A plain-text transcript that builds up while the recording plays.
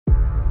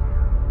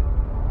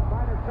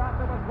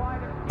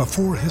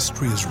Before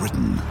history is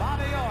written,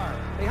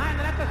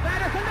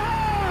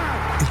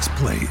 it's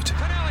played.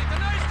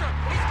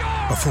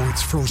 Before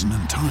it's frozen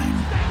in time,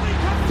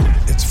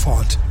 it's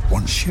fought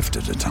one shift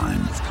at a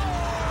time.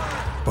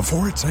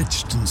 Before it's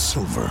etched in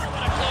silver,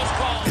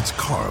 it's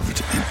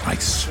carved in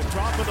ice.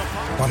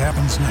 What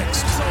happens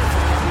next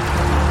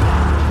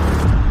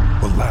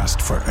will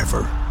last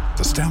forever.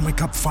 The Stanley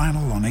Cup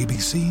Final on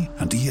ABC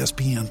and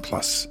ESPN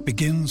Plus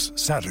begins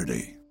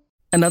Saturday.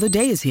 Another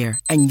day is here,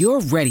 and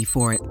you're ready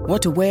for it.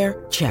 What to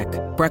wear? Check.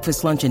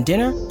 Breakfast, lunch, and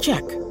dinner?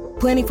 Check.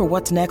 Planning for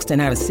what's next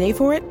and how to save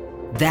for it?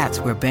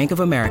 That's where Bank of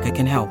America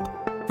can help.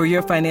 For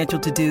your financial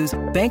to-dos,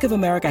 Bank of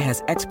America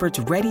has experts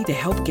ready to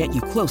help get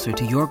you closer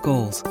to your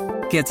goals.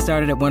 Get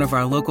started at one of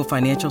our local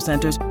financial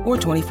centers or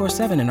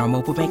 24/7 in our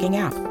mobile banking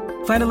app.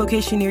 Find a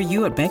location near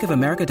you at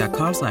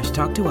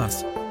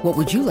bankofamerica.com/talktous. What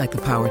would you like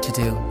the power to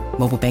do?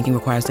 Mobile banking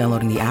requires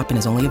downloading the app and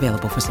is only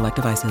available for select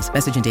devices.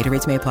 Message and data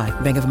rates may apply.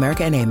 Bank of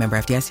America N.A., member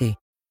FDIC.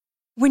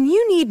 When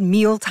you need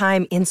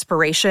mealtime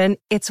inspiration,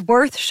 it's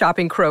worth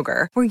shopping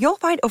Kroger, where you'll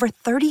find over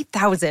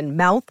 30,000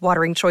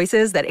 mouth-watering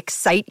choices that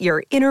excite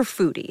your inner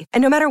foodie.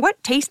 And no matter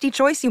what tasty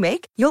choice you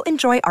make, you'll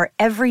enjoy our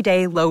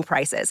everyday low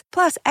prices,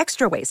 plus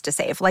extra ways to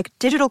save, like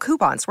digital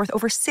coupons worth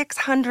over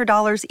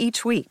 $600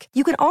 each week.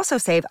 You can also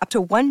save up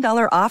to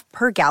 $1 off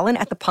per gallon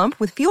at the pump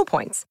with fuel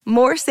points.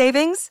 More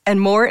savings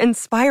and more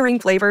inspiring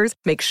flavors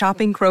make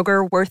shopping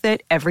Kroger worth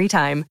it every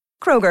time.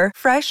 Kroger,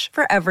 fresh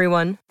for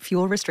everyone.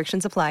 Fuel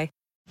restrictions apply.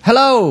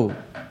 Hello,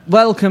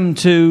 welcome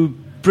to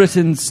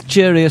Britain's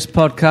cheeriest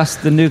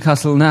podcast, the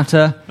Newcastle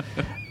Natter.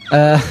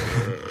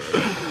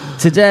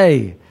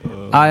 Today,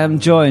 I am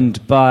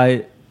joined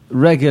by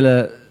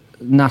regular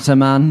Natter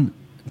man,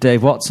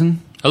 Dave Watson.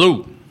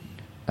 Hello.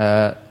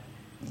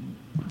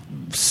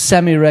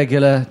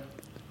 Semi-regular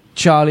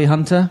Charlie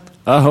Hunter.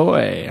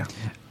 Ahoy.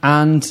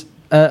 And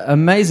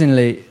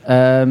amazingly,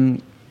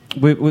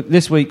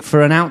 this week,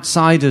 for an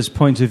outsider's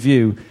point of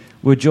view,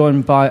 we're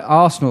joined by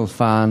Arsenal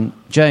fan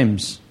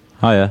James.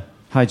 Hiya.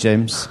 Hi,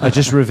 James. I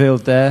just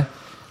revealed there,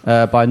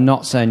 by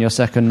not saying your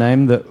second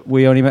name, that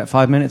we only met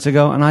 5 minutes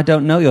ago, and I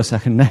don't know your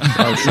second name.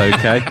 That's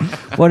okay.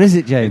 What is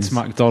it, James? It's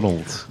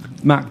MacDonald.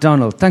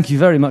 MacDonald. Thank you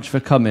very much for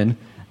coming.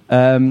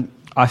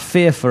 I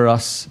fear for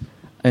us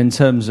in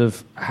terms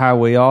of how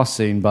we are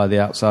seen by the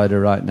outsider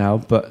right now,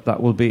 but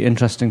that will be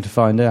interesting to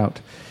find out.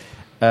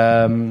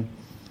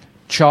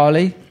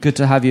 Charlie, good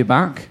to have you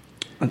back.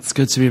 It's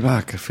good to be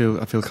back. I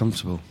feel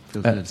comfortable.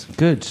 Good.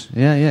 Good.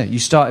 Yeah. You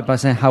started by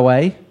saying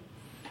 "How-ay."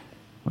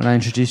 When I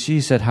introduced you,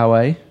 you said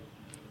 "How-ay,"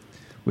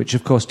 which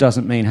of course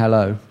doesn't mean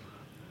hello.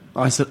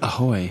 I said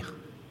ahoy.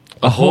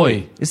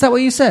 Ahoy. Is that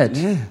what you said?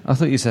 Yeah. I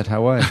thought you said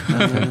 "How-ay."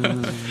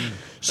 Okay.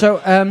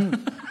 So,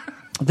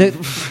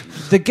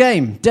 the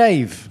game,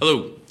 Dave.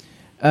 Hello.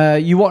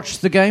 You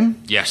watched the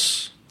game?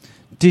 Yes.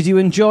 Did you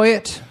enjoy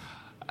it?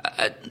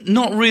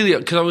 Not really,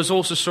 because I was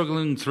also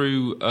struggling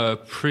through a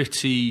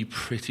pretty,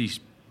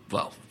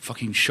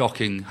 fucking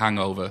shocking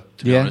hangover,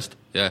 to be honest.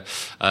 Yeah.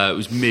 It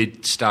was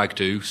mid-stag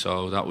do,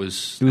 so that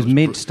was... It was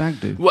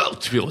mid-stag do? Well,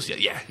 to be honest,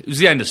 yeah. It was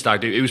the end of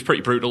stag do. It was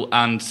pretty brutal,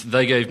 and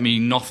they gave me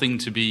nothing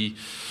to be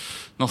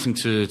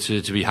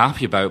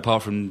happy about,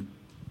 apart from,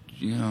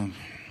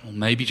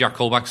 maybe Jack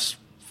Colback's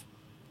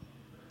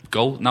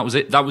goal, and that was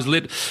it. That was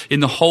lit. In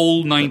the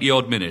whole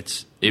 90-odd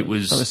minutes, it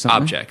was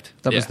abject.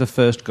 That was the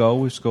first goal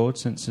we've scored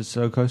since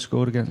Sissoko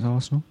scored against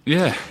Arsenal.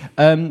 Yeah.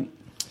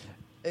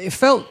 It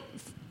felt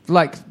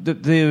like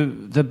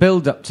the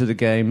build-up to the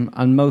game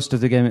and most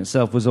of the game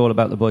itself was all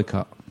about the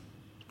boycott.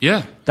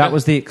 Yeah. That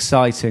was the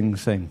exciting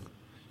thing.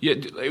 Yeah,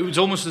 it was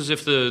almost as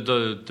if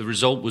the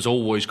result was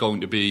always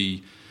going to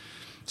be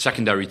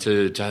secondary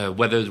to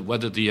whether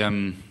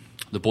the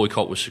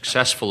boycott was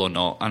successful or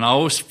not. And I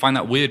always find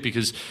that weird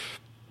because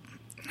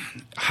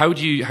how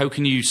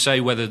can you say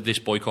whether this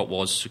boycott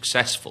was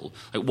successful?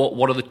 Like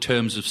what are the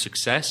terms of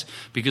success?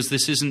 Because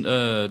this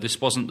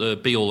wasn't the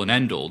be all and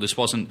end all. This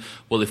wasn't,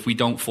 well, if we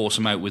don't force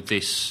them out with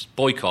this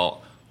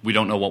boycott, we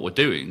don't know what we're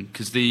doing.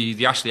 Because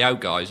the Ashley Out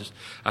guys,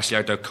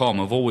 AshleyOut.com,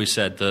 have always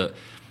said that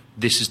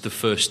this is the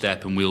first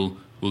step, and we'll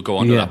go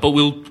on to that. But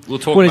we'll talk about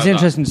that. Well, it's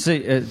interesting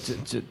to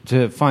see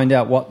to find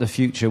out what the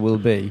future will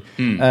be.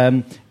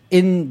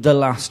 In the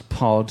last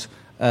pod,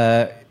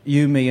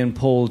 you, me, and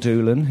Paul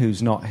Doolan,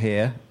 who's not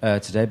here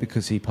today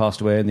because he passed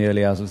away in the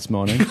early hours of this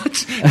morning. You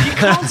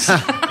can't say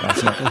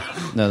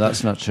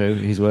that's not true.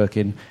 He's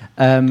working.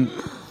 Don't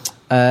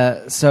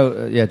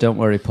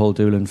worry, Paul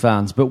Doolan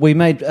fans. But we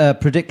made a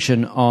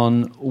prediction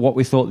on what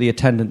we thought the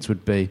attendance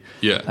would be.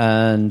 Yeah.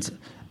 And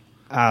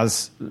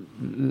there's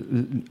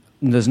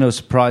no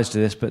surprise to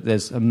this, but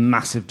there's a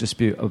massive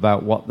dispute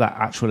about what that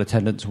actual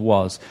attendance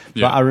was.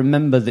 Yeah. But I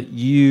remember that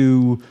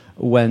you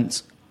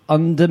went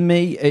under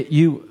me.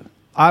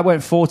 I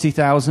went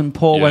 40,000,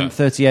 Paul went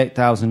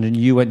 38,000, and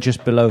you went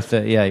just below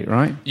 38,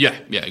 right? Yeah,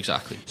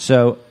 exactly.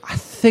 So I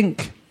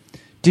think,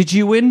 did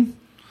you win?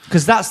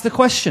 Because that's the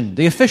question.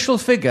 The official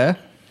figure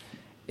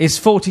is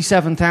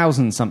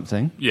 47,000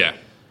 something. Yeah.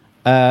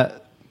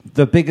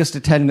 The biggest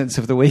attendance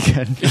of the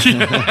weekend,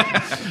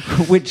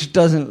 which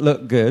doesn't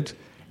look good.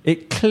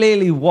 It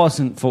clearly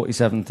wasn't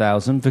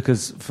 47,000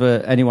 because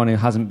for anyone who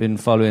hasn't been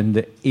following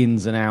the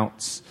ins and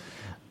outs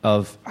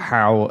of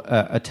how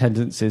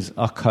attendances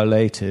are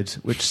collated,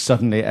 which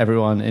suddenly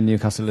everyone in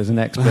Newcastle is an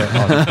expert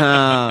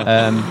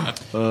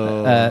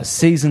on.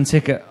 Season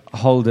ticket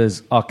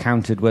holders are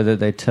counted whether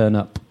they turn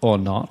up or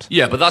not.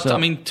 Yeah, but that's, I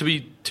mean, to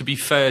be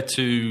fair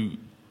to,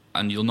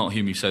 and you'll not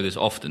hear me say this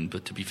often,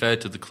 but to be fair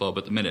to the club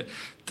at the minute,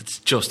 that's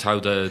just how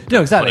the no,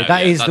 exactly.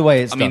 That is the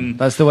way it's done. Mean,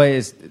 that's the way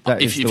it's.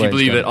 If you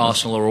believe it,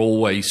 Arsenal are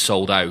always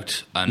sold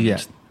out, and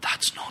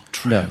that's not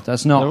true. No,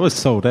 that's not. They're always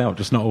sold out,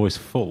 just not always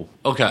full.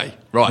 Okay,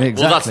 right.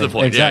 Exactly, well, that's the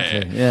point.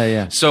 Exactly.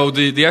 Yeah. So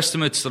the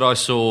estimates that I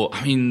saw,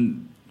 I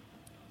mean,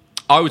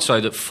 I would say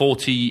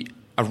that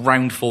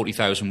around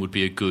 40,000 would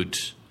be a good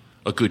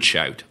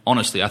shout.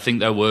 Honestly, I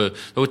think there were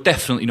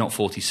definitely not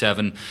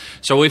 47.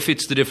 So if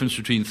it's the difference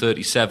between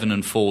 37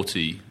 and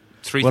 40,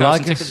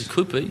 3,000 tickets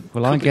could be.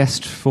 Well, I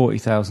guessed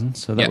 40,000,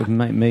 so that would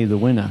make me the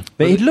winner.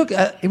 But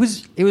it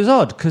was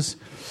odd because.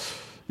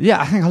 Yeah,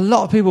 I think a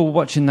lot of people were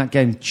watching that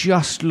game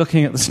just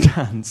looking at the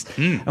stands.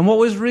 And what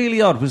was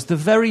really odd was the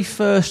very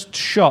first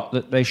shot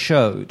that they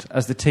showed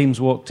as the teams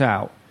walked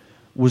out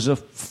was a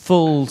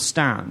full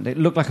stand. It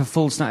looked like a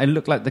full stand. It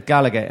looked like the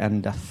Gallagher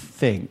end, I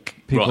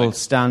think. People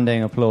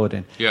standing,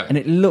 applauding. Yeah. And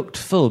it looked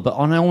full, but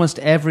on almost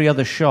every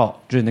other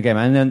shot during the game.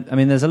 And then, I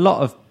mean, there's a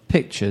lot of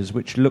pictures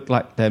which look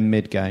like they're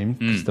mid-game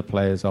because the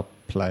players are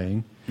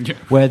playing,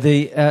 where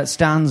the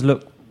stands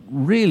look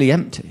really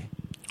empty.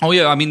 Oh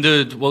yeah, I mean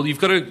you've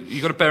got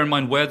to bear in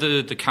mind where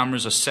the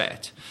cameras are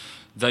set.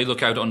 They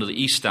look out onto the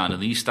east stand,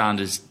 and the east stand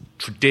is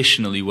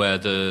traditionally where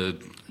the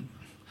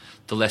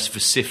less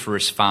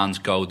vociferous fans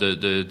go.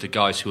 The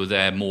guys who are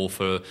there more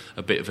for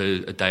a bit of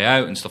a day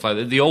out and stuff like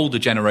that. The older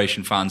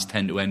generation fans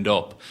tend to end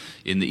up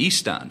in the east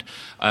stand.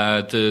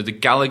 The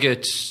Gallagher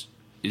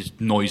is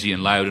noisy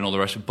and loud and all the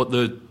rest of it, but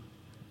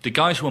the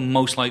guys who are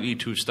most likely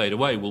to have stayed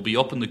away will be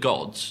up in the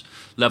gods,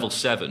 level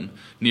 7,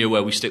 near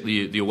where we stick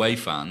the away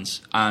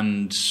fans,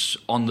 and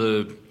on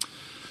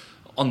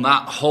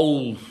that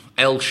whole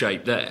L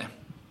shape there,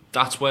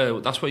 that's where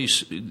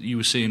you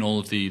were seeing all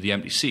of the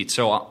empty seats.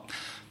 So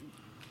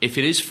if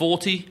it is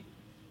 40,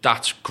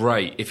 that's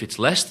great. If it's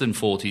less than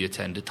 40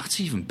 attended, that's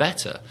even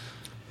better.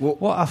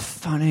 What a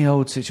funny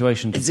old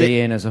situation to be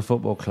in as a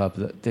football club,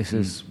 that this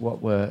is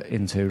what we're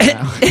into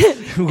now.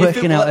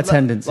 Working out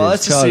attendances. Well,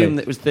 let's assume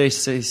that it was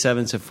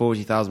 37 to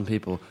 40,000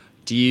 people.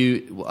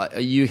 Are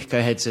you go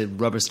ahead to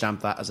rubber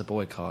stamp that as a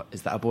boycott?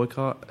 Is that a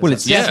boycott? Well,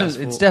 it's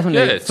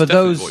definitely for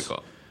those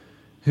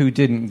who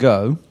didn't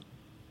go,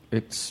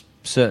 it's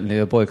certainly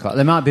a boycott.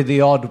 There might be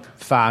the odd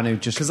fan who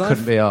just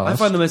couldn't be asked. I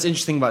find the most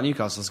interesting about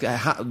Newcastle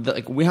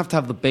is we have to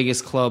have the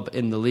biggest club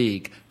in the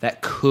league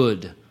that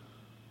could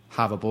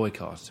have a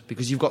boycott,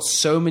 because you've got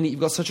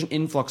such an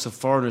influx of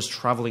foreigners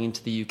travelling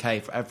into the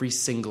UK for every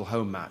single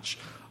home match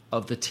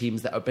of the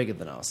teams that are bigger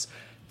than us.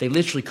 They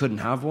literally couldn't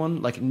have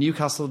one. Like,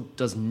 Newcastle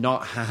does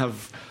not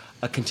have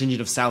a contingent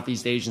of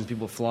Southeast Asians,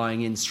 people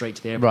flying in straight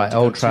to the airport. Right,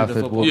 Old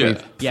Trafford will be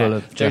full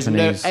of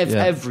Japanese.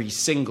 Every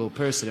single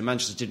person in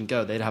Manchester didn't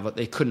go.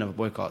 They couldn't have a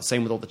boycott.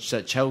 Same with all the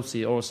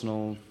Chelsea,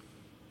 Arsenal,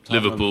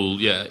 Tottenham, Liverpool.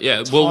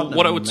 Yeah. Well,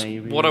 what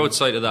I would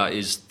say to that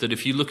is that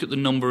if you look at the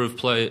number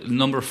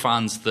of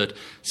fans that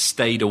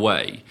stayed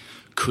away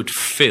could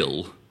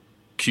fill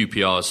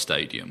QPR's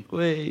stadium.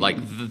 Like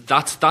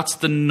that's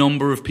the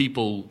number of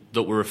people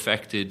that were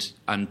affected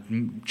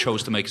and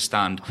chose to make a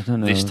stand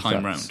this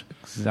time round.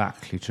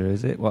 Exactly true,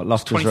 is it? What,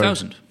 Loftus Road?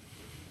 20,000.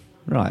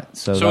 Right,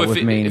 so that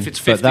would mean if it's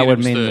 50, that would it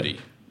was mean 30.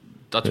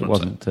 That's it what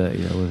wasn't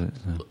 30, though, was it?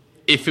 So.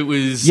 If it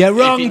was, you're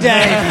wrong,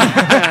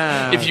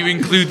 Dave. If you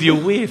include the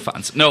away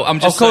fans, no, I'm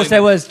just. Of course, saying,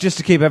 there was, just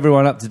to keep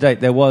everyone up to date.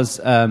 There was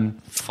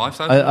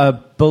 5,000.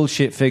 A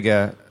bullshit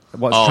figure.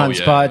 What's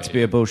transpired to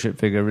be a bullshit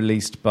figure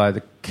released by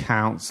the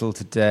council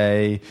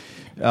today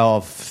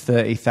of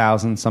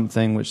 30,000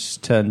 something,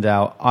 which turned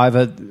out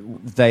either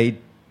they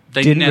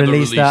didn't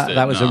release that.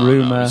 That was a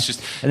rumour.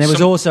 And there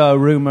was also a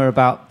rumour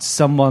about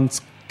someone's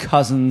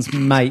cousin's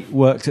mate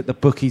worked at the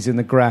bookies in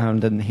the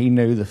ground and he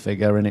knew the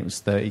figure and it was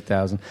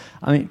 30,000.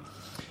 I mean,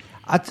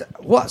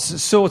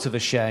 what's sort of a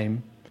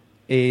shame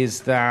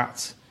is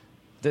that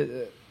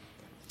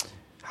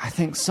I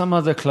think some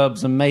other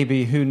clubs, and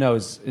maybe, who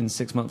knows, in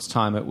 6 months'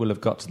 time it will have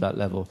got to that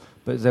level,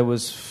 but there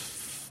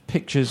was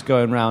pictures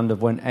going round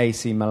of when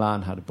AC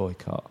Milan had a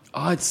boycott.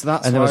 And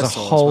there was a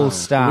whole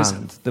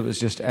stand that was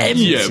just empty.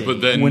 Yeah,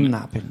 but then wouldn't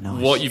that have been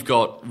nice? What you've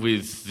got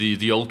with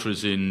the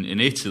ultras in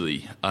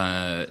Italy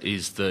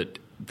is that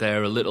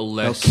they're a little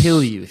less. They'll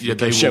kill you if you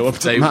don't show up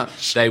to the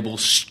match. They will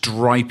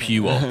stripe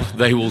you up.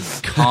 They will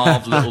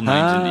carve little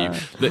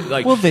names into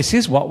you. Well, this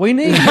is what we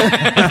need.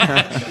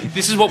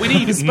 This is what we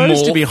need. It's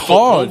supposed to be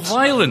hard.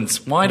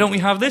 Violence. Why don't we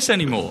have this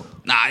anymore?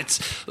 Nah,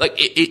 it's like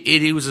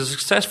it was a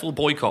successful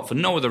boycott for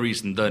no other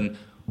reason than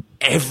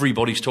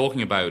everybody's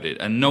talking about it.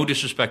 And no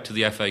disrespect to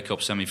the FA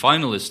Cup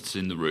semi-finalists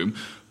in the room,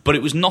 but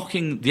it was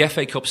knocking the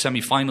FA Cup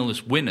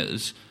semi-finalist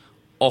winners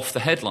off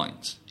the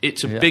headlines.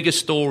 It's a bigger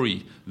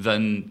story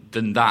than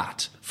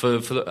that.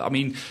 I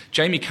mean,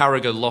 Jamie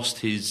Carragher lost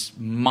his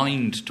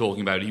mind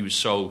talking about it. He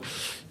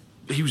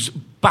was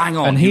bang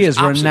on. And he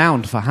is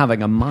renowned for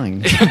having a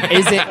mind.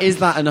 Is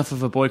that enough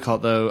of a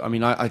boycott, though? I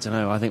mean, I don't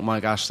know. I think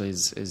Mike Ashley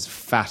is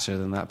fatter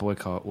than that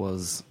boycott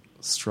was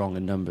strong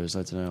in numbers.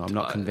 I don't know. I'm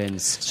not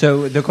convinced.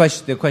 So the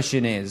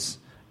question is,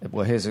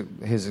 well, here's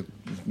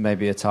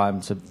maybe a time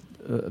to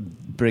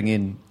bring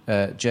in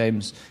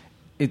James.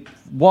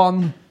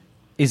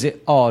 Is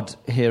it odd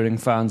hearing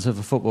fans of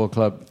a football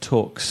club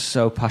talk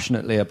so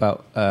passionately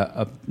about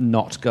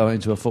not going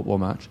to a football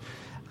match?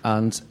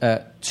 And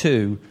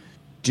 2,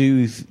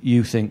 do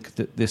you think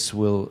that this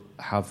will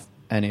have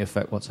any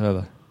effect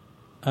whatsoever?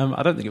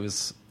 I don't think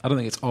it's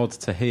odd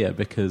to hear,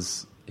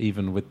 because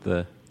even with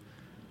the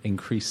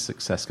increased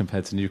success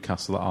compared to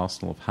Newcastle that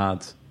Arsenal have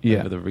had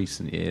over the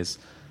recent years,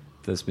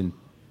 there's been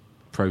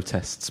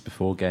protests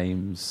before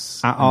games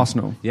at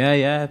Arsenal.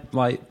 Yeah,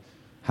 like.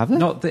 Have they?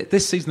 Not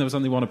this season. There was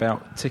only one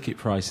about ticket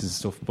prices and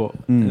stuff, but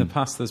in the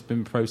past there's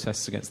been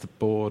protests against the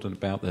board and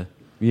about the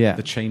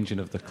changing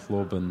of the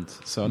club, and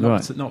so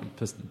not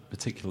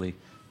particularly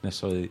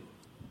necessarily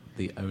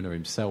the owner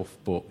himself,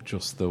 but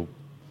just the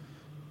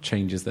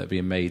changes that are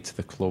being made to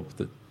the club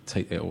that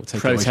take protesting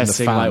away from the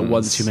fans. Like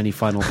one too many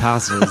final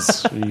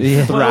passes,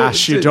 you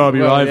thrash your derby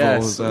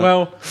rivals. Yes.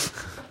 Well,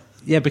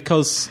 yeah,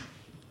 because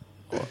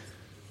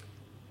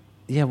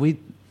we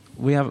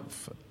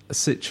have.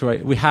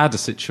 We had a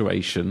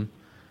situation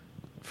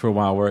for a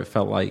while where it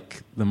felt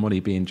like the money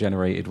being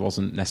generated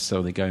wasn't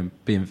necessarily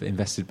being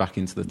invested back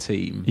into the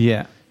team.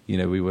 Yeah,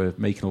 we were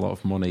making a lot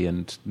of money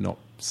and not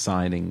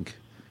signing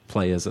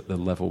players at the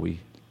level we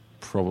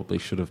probably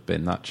should have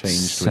been. That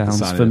changed. Sounds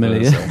with the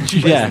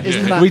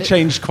familiar. We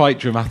changed quite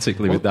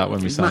dramatically with that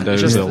when we signed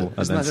Ozil and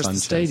then Sanchez. Isn't that just the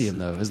stadium,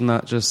 though? Isn't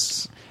that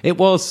just? It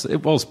was,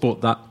 but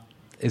that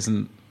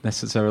isn't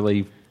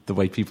necessarily the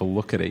way people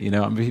look at it.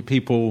 I mean,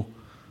 people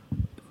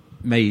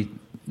may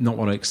not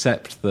want to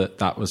accept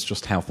that was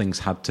just how things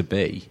had to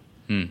be,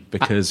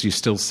 because you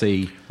still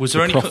see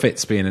the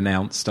profits being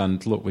announced,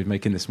 and look, we're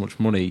making this much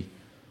money.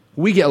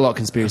 We get a lot of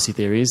conspiracy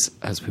theories,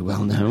 as we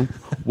well know.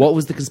 What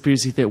was the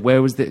conspiracy theory?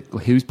 Where was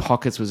whose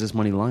pockets was this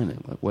money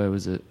lining? Like, where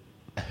was it?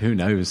 Who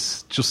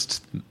knows?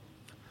 Just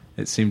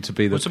it seemed to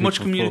be that. Was there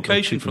much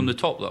communication from the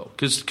top, though?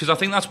 Because I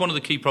think that's one of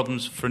the key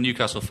problems for a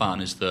Newcastle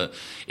fan, is that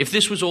if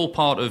this was all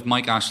part of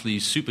Mike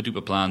Ashley's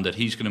super-duper plan that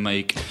he's going to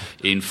make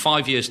in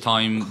 5 years'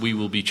 time, we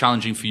will be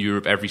challenging for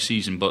Europe every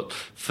season, but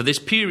for this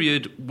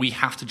period, we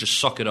have to just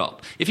suck it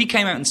up. If he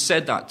came out and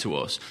said that to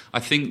us, I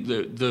think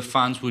the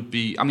fans would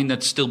be... I mean,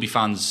 there'd still be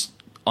fans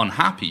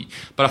unhappy,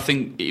 but I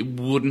think it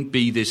wouldn't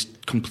be this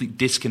complete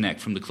disconnect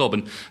from the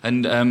club.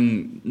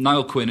 And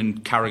Niall Quinn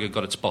and Carragher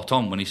got it spot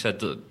on when he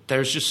said that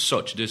there's just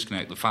such a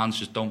disconnect. The fans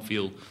just don't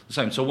feel the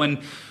same. So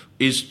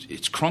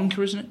it's Kroenke,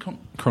 isn't it?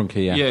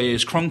 Kroenke, yeah. Yeah,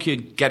 is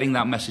Kroenke getting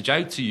that message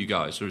out to you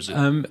guys, or is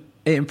it?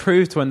 It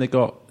improved when they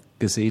got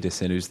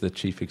Gazidis in, who's the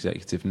chief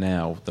executive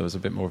now. There was a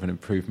bit more of an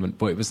improvement,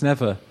 but it was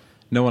never.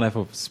 No one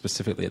ever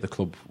specifically at the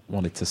club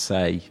wanted to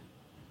say,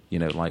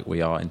 like,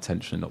 we are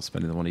intentionally not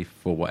spending the money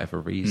for whatever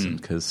reason,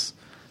 because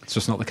it's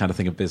just not the kind of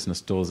thing a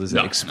business does, is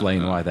it?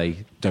 Explain why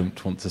they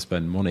don't want to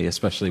spend money,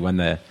 especially when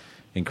they're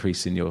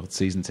increasing your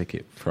season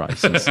ticket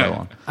price and so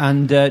on.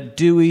 And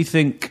do we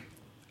think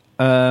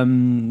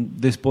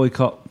this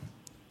boycott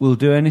will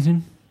do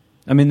anything?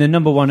 I mean, the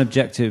number one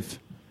objective,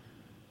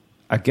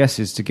 I guess,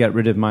 is to get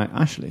rid of Mike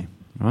Ashley,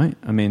 right?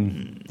 I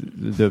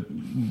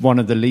mean, one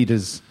of the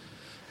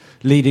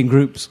leading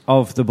groups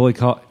of the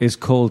boycott is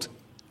called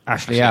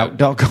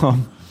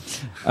AshleyOut.com.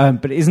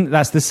 But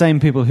that's the same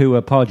people who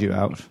are Pardew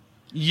out?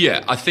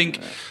 Yeah, I think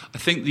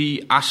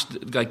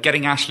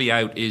getting Ashley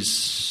out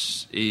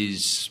is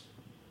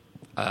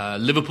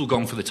Liverpool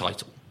going for the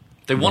title.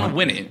 They want to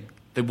win it.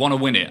 They want to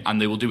win it,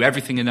 and they will do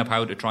everything in their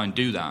power to try and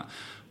do that.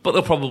 But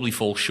they'll probably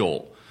fall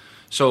short.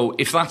 So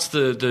if that's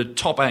the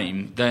top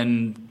aim,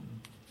 then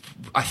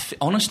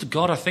honest to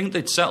God, I think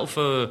they'd settle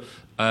for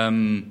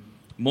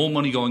more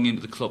money going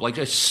into the club. Like,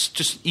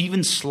 just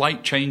even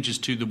slight changes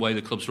to the way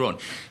the club's run.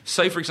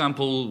 Say, for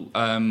example,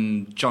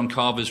 John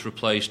Carver's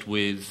replaced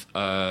with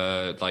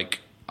like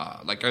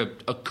a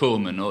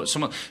Koeman or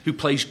someone who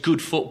plays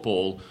good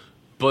football,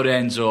 but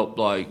ends up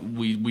like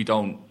we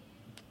don't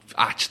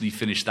actually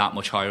finish that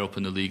much higher up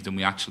in the league than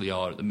we actually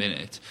are at the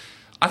minute.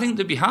 I think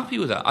they'd be happy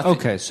with that.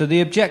 Okay, so the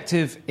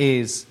objective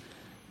is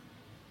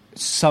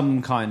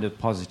some kind of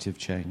positive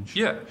change.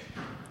 Yeah.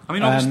 I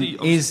mean,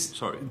 obviously...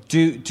 sorry.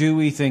 Do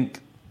we think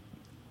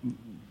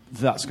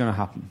that's going to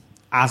happen?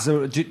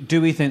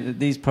 Do we think that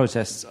these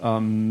protests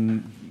are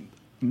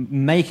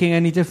making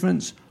any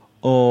difference,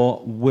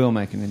 or will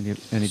make any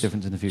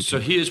difference in the future? So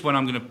here's when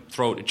I'm going to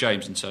throw it to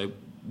James and say,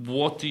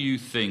 what do you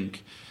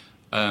think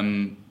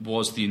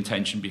was the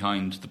intention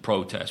behind the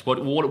protest? What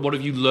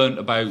have you learnt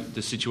about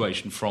the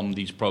situation from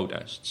these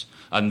protests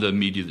and the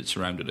media that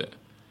surrounded it?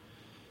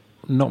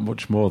 Not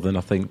much more than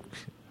I think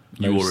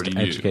you most already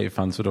knew. Educated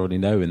fans would already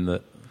know. In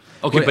that,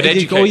 okay, but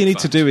all you need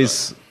to do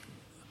is,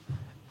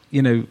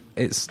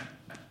 it's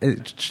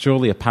it's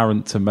surely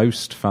apparent to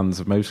most fans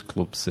of most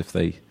clubs if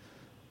they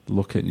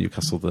look at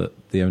Newcastle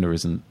that the owner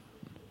isn't.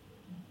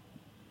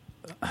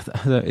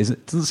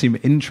 It doesn't seem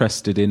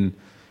interested in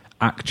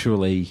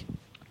actually.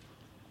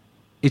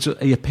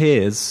 He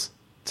appears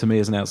to me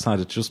as an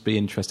outsider to just be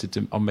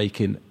interested on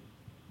making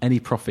any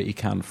profit he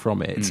can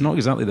from it. It's not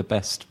exactly the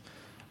best.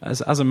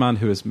 As a man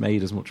who has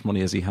made as much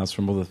money as he has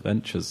from other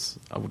ventures,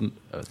 I wouldn't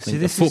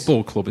think a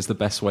football club is the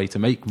best way to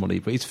make money,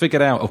 but he's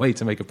figured out a way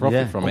to make a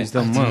profit from it. He's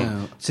done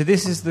well. So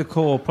this is the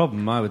core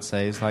problem, I would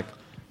say, is like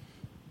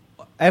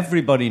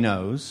everybody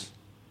knows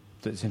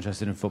that's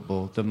interested in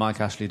football that Mike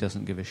Ashley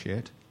doesn't give a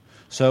shit.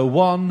 So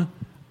one,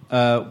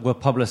 we're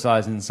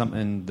publicising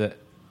something that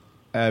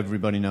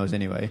everybody knows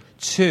anyway.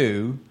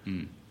 Two,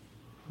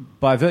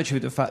 by virtue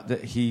of the fact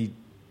that he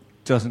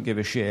doesn't give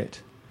a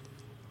shit,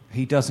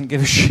 he doesn't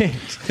give a shit.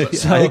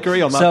 So, I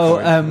agree on that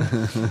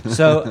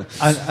point.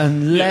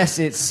 Unless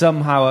it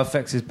somehow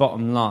affects his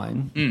bottom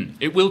line...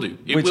 it will do.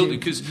 It will do,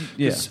 because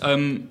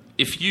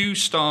if you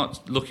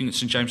start looking at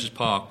St James's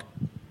Park,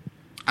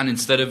 and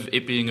instead of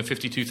it being a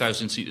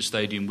 52,000-seater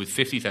stadium with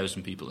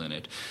 50,000 people in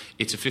it,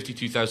 it's a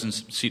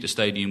 52,000-seater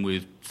stadium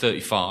with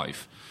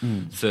 35,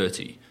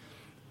 30...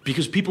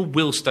 Because people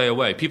will stay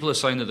away. People are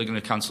saying that they're going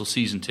to cancel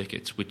season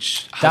tickets,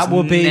 which has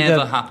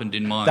never happened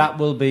in my... That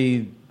will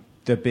be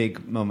the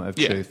big moment of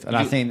truth. And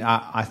I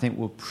think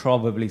we'll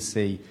probably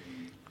see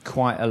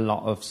quite a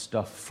lot of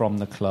stuff from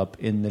the club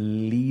in the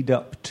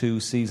lead-up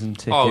to season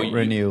ticket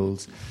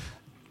renewals.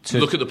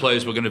 Look at the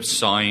players we're going to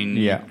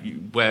sign,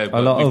 where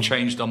we've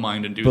changed our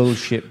mind and do...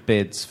 bullshit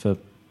bids for...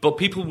 But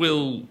people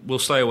will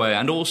stay away,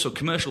 and also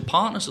commercial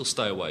partners will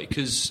stay away,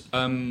 because...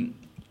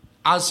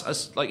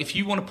 As like, if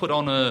you want to put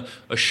on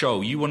a show,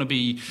 you want to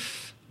be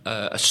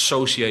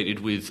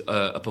associated with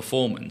a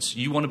performance.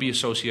 You want to be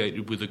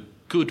associated with a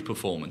good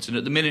performance. And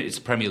at the minute, it's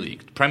the Premier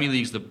League. The Premier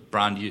League's the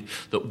brand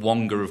that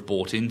Wonga have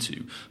bought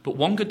into. But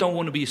Wonga don't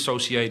want to be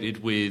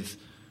associated with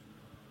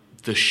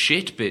the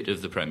shit bit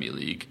of the Premier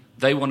League.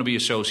 They want to be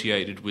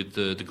associated with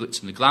the glitz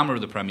and the glamour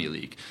of the Premier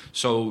League.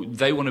 So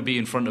they want to be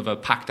in front of a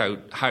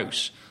packed-out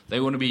house. They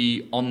want to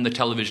be on the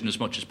television as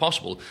much as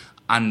possible.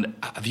 And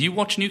have you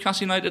watched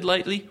Newcastle United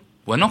lately?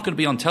 We're not going to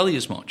be on telly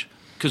as much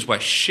because we're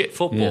shit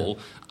football,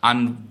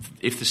 and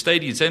if the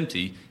stadium's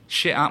empty,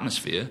 shit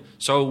atmosphere.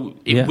 So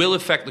it will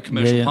affect the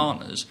commercial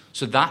partners.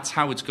 So that's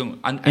how it's going.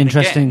 And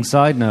interesting again,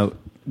 side note: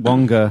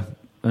 Wonga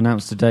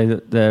announced today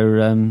that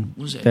they're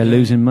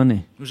losing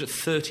money. Was it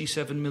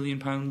 £37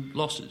 million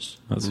losses?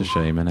 That's a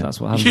shame, isn't it? That's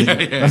what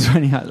happens. That's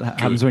when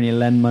happens when you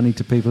lend money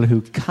to people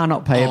who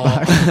cannot pay it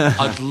back.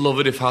 I'd love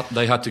it if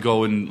they had to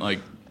go and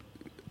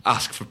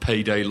ask for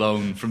payday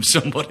loan from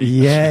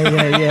somebody.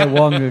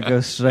 Wonga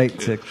goes straight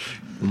to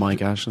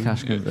Mike Ashley.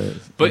 Cash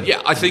converters. But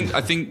I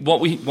think what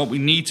we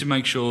need to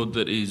make sure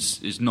that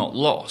is not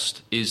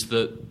lost is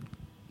that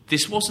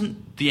this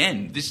wasn't the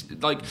end. This,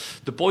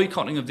 the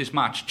boycotting of this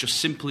match, just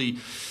simply,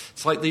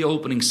 it's like the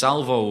opening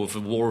salvo of a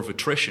war of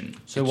attrition.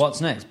 So what's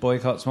next?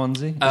 Boycott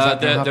Swansea?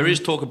 There is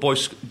talk of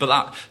boycott,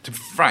 but to be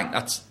frank,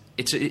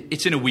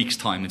 it's in a week's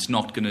time. It's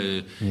not going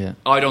to... Yeah.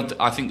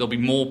 I think there'll be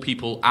more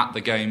people at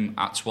the game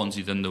at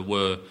Swansea than there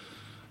were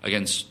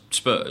against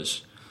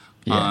Spurs.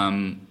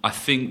 Yeah. I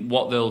think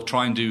what they'll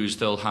try and do is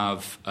they'll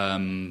have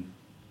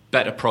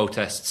better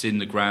protests in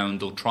the ground.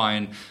 They'll try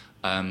and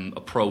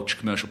approach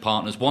commercial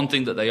partners. One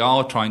thing that they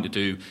are trying to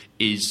do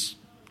is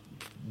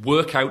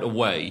work out a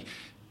way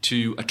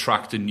to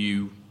attract a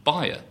new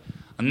buyer.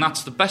 And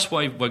that's the best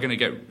way we're going to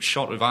get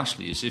shot of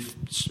Ashley, is if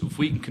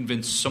we can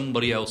convince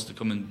somebody else to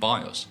come and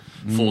buy us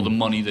for the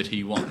money that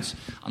he wants.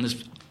 And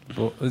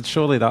there's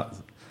surely that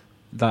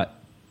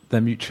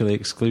they're mutually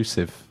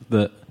exclusive,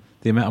 that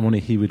the amount of money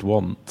he would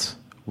want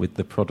with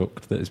the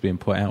product that is being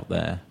put out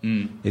there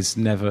is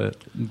never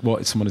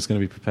what someone is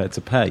going to be prepared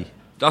to pay.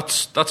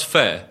 That's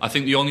fair. I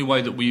think the only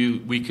way that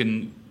we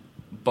can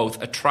both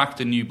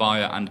attract a new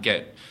buyer and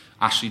get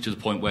Ashley to the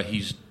point where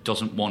he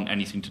doesn't want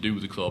anything to do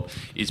with the club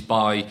is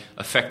by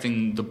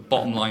affecting the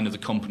bottom line of the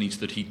companies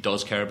that he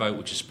does care about,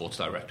 which is Sports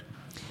Direct.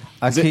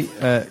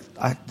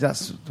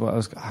 That's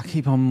what I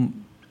keep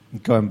on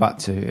going back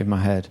to in my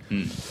head.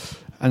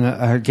 And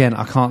again,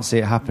 I can't see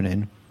it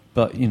happening,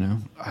 but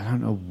I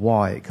don't know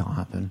why it can't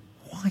happen.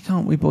 Why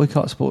can't we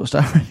boycott Sports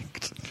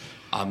Direct?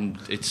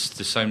 It's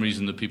the same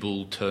reason that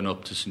people turn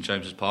up to St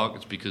James's Park.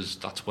 It's because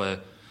that's where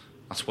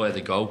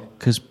they go.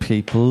 Because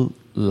people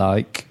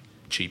like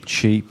cheap,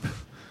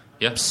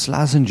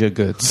 Slazenger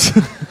goods.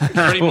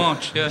 Pretty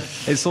much, yeah.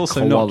 It's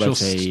also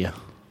quality.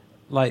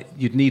 Not just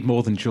you'd need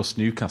more than just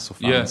Newcastle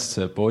fans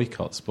to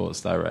boycott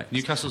Sports Direct.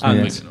 Newcastle's not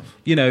big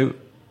enough.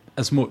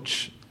 As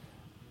much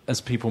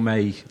as people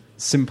may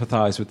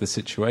sympathise with the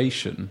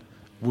situation,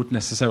 would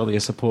necessarily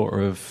a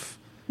supporter of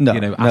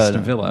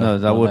Aston Villa. No,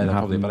 that wouldn't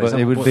happen. But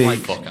it would be. I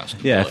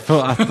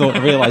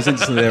realised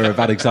instantly they were a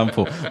bad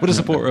example. Would a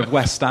supporter of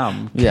West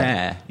Ham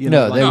care? They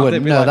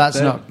wouldn't.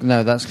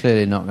 That's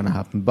clearly not going to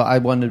happen. But I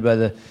wondered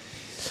whether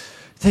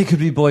They could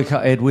be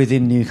boycotted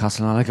within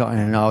Newcastle. And I got in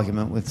an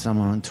argument with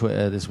someone on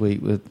Twitter this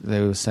week.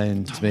 They were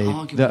saying to me,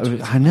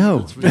 I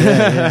know,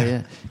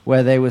 yeah,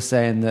 where they were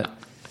saying that,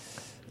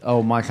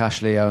 Mike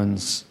Ashley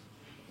owns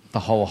the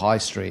whole high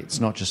street. It's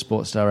not just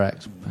Sports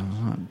Direct.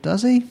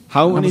 Does he?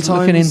 How many times?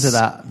 Looking into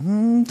that.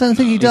 Don't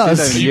think he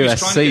does. He did own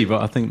USC,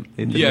 but I think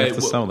he didn't have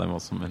to sell them or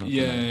something.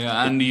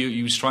 Yeah, and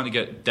he was trying to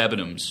get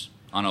Debenhams.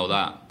 I know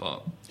that,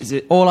 but is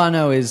it? All I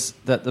know is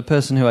that the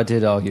person who I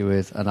did argue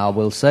with, and I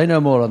will say no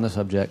more on the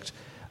subject,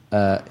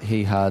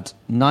 he had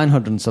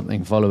 900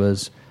 something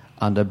followers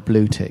and a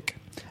blue tick.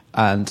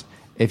 And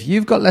if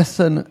you've got less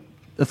than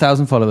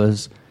 1,000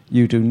 followers,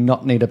 you do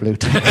not need a blue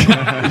tick.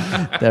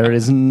 There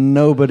is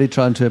nobody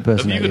trying to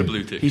impersonate Have you got a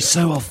blue tick? He's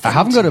so authentic. I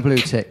haven't got a blue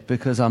tick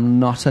because I'm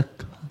not a...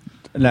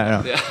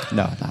 No,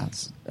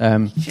 that's...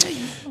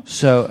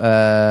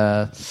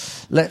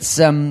 let's...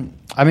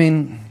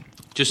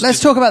 let's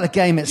talk about the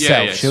game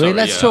itself, shall we?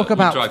 Let's talk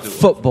about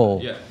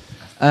football. Yeah.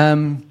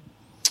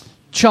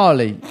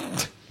 Charlie,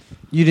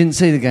 you didn't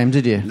see the game,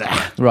 did you?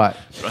 Nah. Right.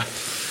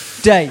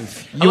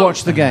 Dave, you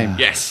watched the game.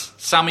 Yes.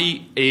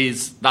 Sammy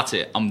is... That's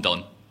it. I'm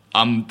done.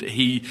 I've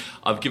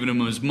given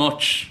him as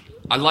much...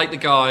 I like the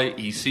guy.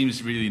 He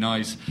seems really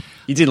nice.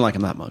 You didn't like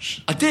him that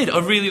much? I did. I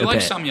really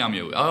like Sammy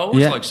Amu. I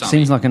always like Sammy.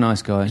 Seems like a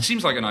nice guy. He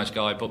seems like a nice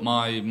guy, but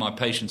my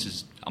patience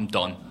is... I'm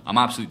done. I'm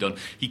absolutely done.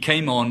 He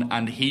came on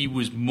and he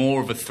was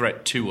more of a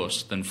threat to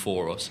us than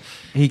for us.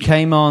 He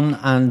came on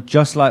and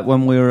just like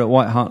when we were at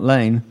White Hart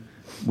Lane,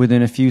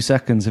 within a few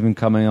seconds of him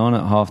coming on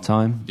at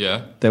half-time,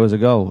 there was a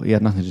goal. He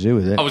had nothing to do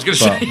with it. I was going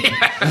to say...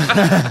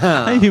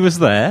 Hey, he was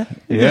there.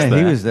 He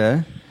was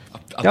there.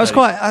 That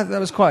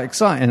was quite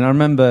exciting. I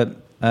remember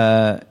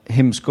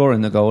him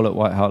scoring the goal at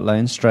White Hart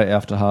Lane straight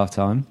after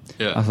half-time.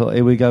 Yeah. I thought,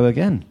 here we go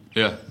again.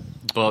 Yeah.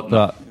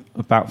 But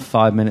about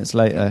 5 minutes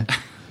later,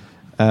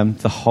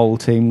 the whole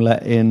team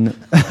let in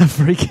a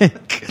free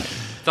kick.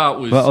 That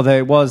was... Well, although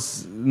it was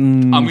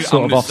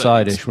sort of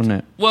offside-ish,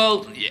 wasn't it?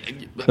 Well...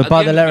 But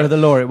by the letter of the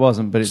law, it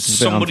wasn't, but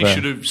it's a bit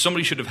unfair.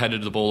 Somebody should have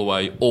headed the ball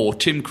away, or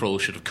Tim Krul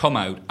should have come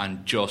out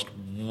and just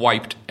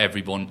wiped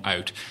everyone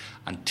out.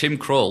 And Tim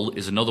Krul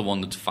is another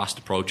one that's fast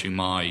approaching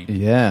my...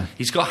 Yeah.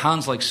 He's got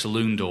hands like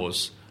saloon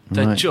doors.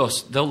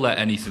 They'll let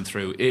anything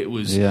through. It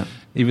was... Yeah.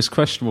 He was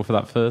questionable for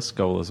that first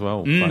goal as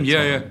well. Definitely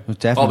for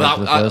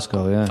the first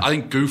goal, yeah. I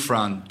think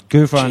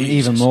Gouffran...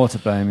 even more to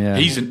blame, yeah.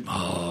 He's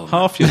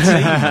half your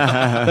team.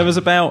 There was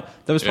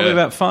probably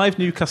about 5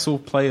 Newcastle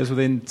players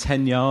within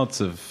 10 yards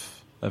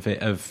of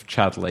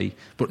Chadley,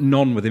 but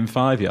none within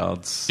 5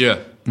 yards. Yeah.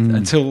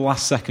 Until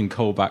last second,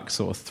 Colback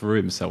sort of threw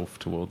himself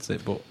towards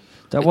it, but...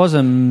 That was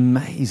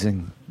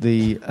amazing.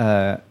 The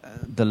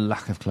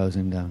lack of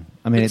closing down.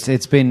 I mean,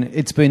 it's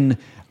been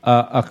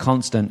a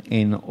constant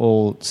in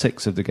all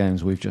 6 of the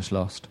games we've just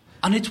lost.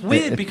 And it's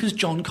weird because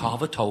John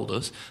Carver told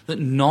us that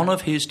none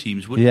of his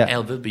teams would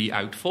ever be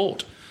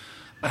outfought,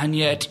 and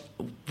yet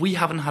we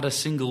haven't had a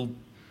single.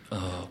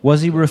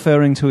 Was he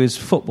referring to his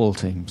football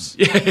teams?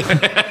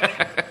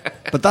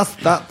 But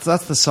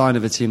that's the sign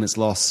of a team that's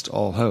lost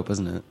all hope,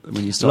 isn't it?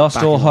 When you start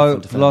lost all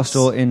hope, lost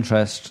all defense.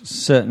 interest,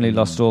 certainly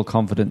lost all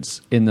confidence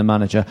in the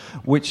manager,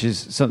 which is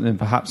something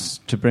perhaps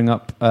to bring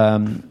up.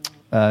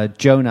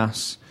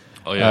 Jonas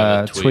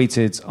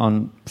tweeted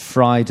on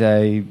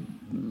Friday.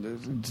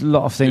 A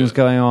lot of things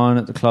going on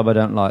at the club I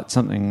don't like.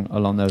 Something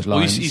along those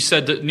lines. Well, he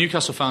said that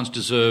Newcastle fans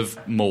deserve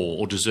more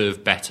or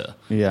deserve better.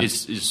 Yeah.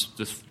 Is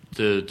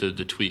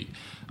the tweet.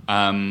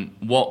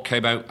 What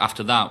came out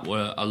after that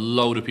were a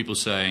load of people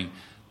saying,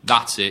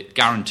 "That's it,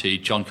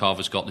 guaranteed. John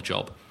Carver's got the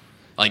job."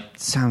 Like,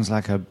 sounds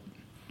like a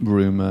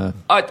rumour.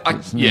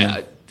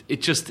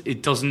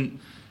 It doesn't.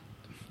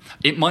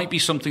 It might be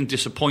something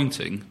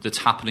disappointing that's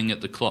happening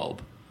at the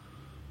club,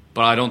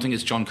 but I don't think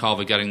it's John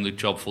Carver getting the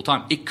job full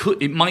time.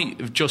 It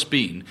might have just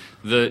been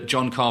that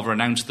John Carver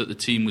announced that the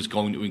team was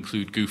going to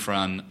include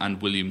Gouffran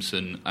and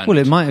Williamson. And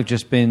it might have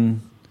just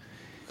been.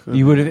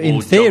 You would have,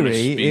 in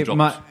theory, it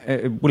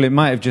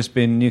might have just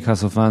been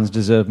Newcastle fans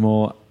deserve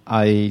more,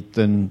 i.e.,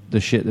 than the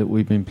shit that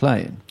we've been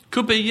playing.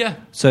 Could be, yeah.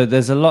 So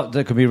there's a lot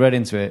that could be read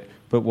into it,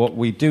 but what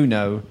we do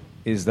know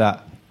is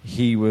that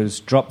he was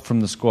dropped from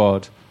the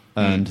squad,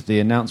 and the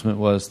announcement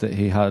was that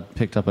he had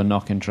picked up a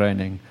knock in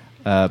training,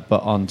 but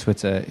on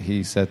Twitter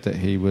he said that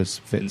he was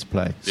fit to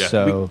play. Yeah.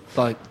 So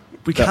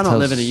we cannot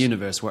live in a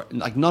universe where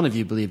none of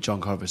you believe John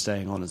Carver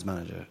staying on as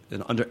manager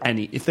under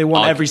any. If they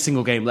won every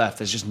single game left,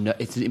 there's just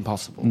it's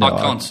impossible. No,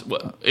 I can't.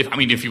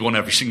 If you won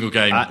every single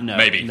game,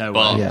 maybe. No,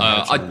 but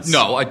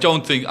I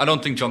don't think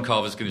John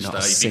Carver's going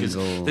to stay because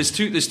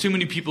there's too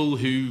many people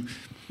who,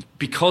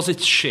 because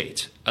it's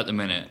shit at the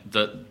minute,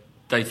 that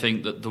they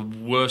think that the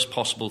worst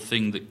possible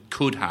thing that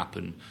could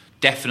happen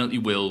definitely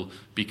will,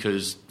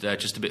 because they're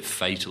just a bit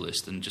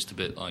fatalist and just a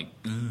bit like.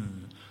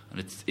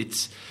 And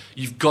it's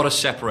you've got to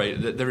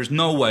separate it. There is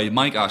no way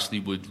Mike Ashley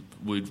would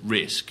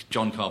risk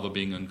John Carver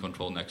being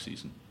uncontrolled next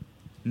season.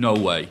 No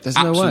way. There's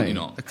Absolutely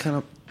no way.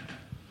 not.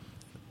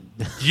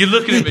 You're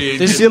looking at me.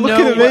 There's You're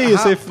looking at me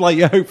as how- if, like,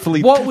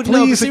 hopefully, What would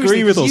please seriously,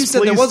 agree with us. You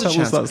said there Please was a tell us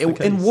chance. that's the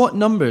In case. what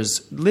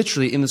numbers,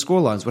 literally, in the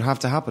scorelines would have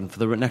to happen for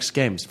the next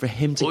games for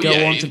him to Well, go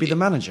yeah, on to be the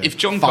manager? If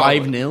John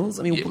 5-0?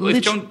 I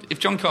mean, if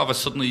John Carver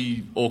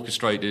suddenly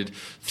orchestrated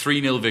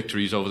 3-0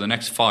 victories over the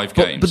next 5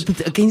 but games,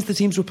 against the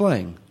teams we're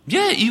playing.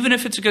 yeah, even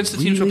if it's against the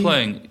teams we're Really?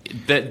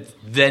 playing,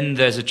 then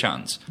there's a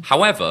chance.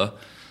 However,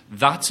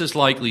 that's as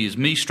likely as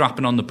me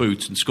strapping on the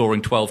boots and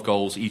scoring 12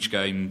 goals each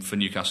game for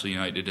Newcastle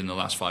United in the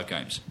last 5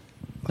 games.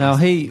 Now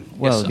Yes,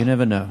 sir. you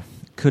never know.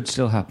 Could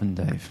still happen,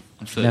 Dave.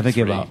 I'm 33. Never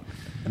give up.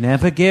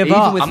 Never give Even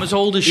up. with- I'm as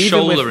old as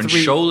Even with Shola, and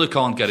 3 Shola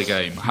can't get a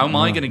game. How am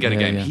I going to get a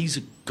yeah, game? yeah. He's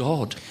a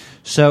god.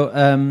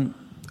 So,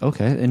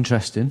 okay,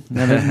 interesting.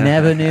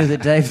 Never knew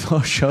that Dave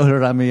thought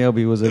Shola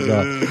Amiobi was a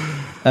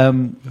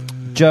god.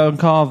 John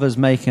Carver's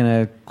making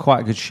a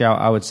quite good shout,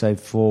 I would say,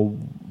 for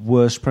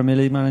worst Premier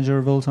League manager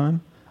of all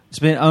time. It's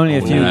been only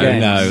a few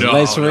games. No,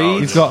 Les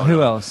Reed. You've got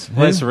who else?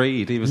 Les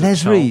Reed. He was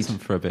Les at Reed. Charlton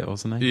for a bit,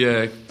 wasn't he?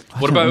 Yeah.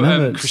 What don't about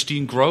remember.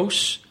 Christine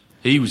Gross?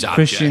 He was abject.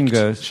 Christian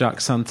Ghost.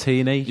 Jacques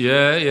Santini.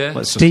 Yeah, yeah.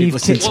 Let's just Steve keep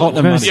listening to Keane.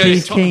 Tottenham Remember managers. Yeah,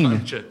 Steve Tottenham Keane.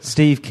 manager.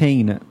 Steve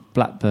Keane at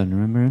Blackburn.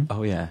 Remember him?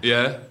 Oh, yeah.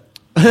 Yeah.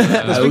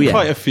 There's been yeah.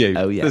 quite a few.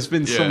 Oh, yeah. There's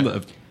been some Yeah. that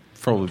have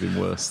probably been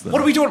worse than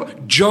What are we talking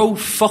about? Joe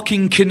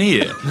fucking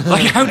Kinnear.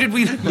 Like, how did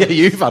we... Yeah,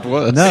 you've had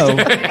worse. No.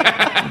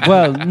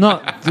 Well,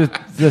 not the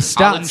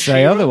Alan stats say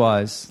Shearer?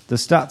 otherwise. The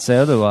stats say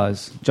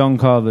otherwise. John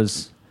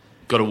Carver's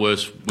Got a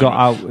worse win. Got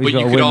out- he But got you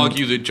a could win.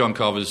 argue that John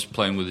Carver's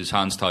playing with his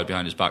hands tied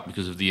behind his back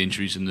because of the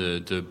injuries and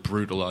the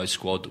brutalised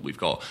squad that we've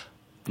got.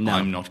 No.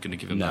 I'm not going to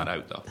give him that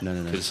out, though.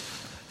 No. 'Cause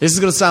This is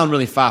going to sound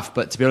really faff,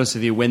 but to be honest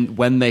with you,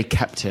 when they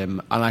kept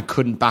him, and I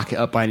couldn't back it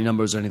up by any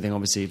numbers or anything,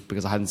 obviously,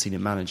 because I hadn't seen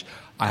him manage,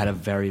 I had a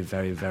very,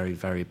 very, very,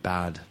 very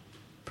bad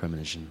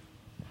premonition.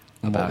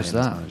 And what about was him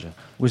as that? manager.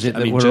 Was it I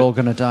that mean, we're ju- all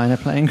going to die in a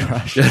plane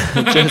crash?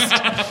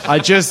 I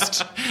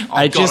just,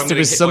 I'm it gonna was get hit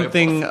by a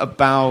something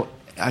about,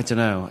 I don't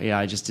know. Yeah,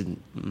 I just didn't.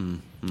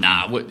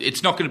 Nah,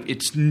 it's not going to.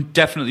 It's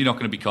definitely not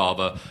going to be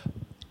Carver.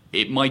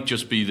 It might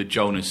just be that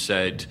Jonas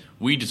said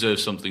we deserve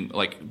something.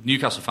 Like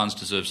Newcastle fans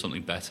deserve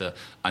something better,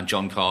 and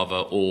John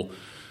Carver or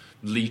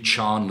Lee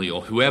Charnley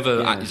or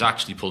whoever is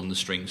actually pulling the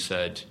strings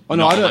said. Oh,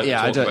 no, "Not I don't- allowed to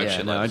yeah, I talk don't- about yeah,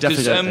 shit no, like I this."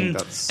 definitely 'Cause, don't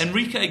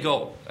think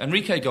that's-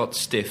 Enrique got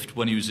stiffed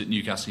when he was at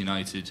Newcastle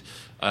United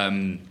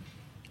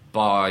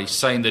by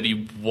saying that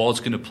he was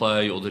going to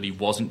play or that he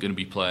wasn't going to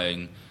be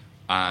playing,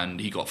 and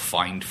he got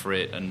fined for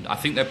it. And I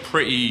think they're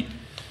pretty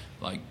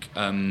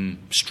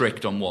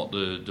strict on what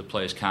the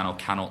players can or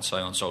cannot say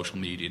on social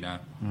media now.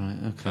 Right,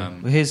 okay.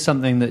 Well, here's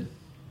something that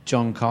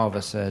John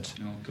Carver said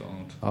Oh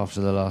God!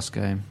 after the last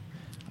game.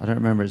 I don't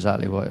remember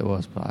exactly what it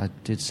was, but I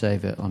did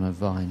save it on a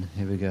Vine.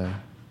 Here we go.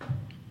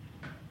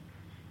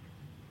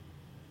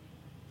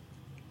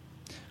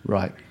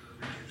 Right.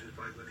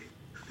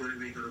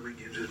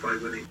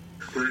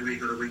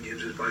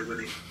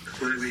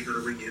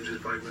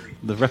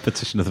 The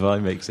repetition of the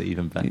Vine makes it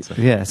even better.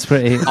 Yeah, it's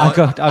pretty. I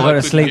got to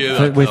couldn't sleep hear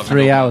that, with I've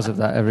 3 not. hours of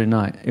that every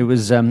night. It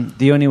was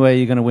the only way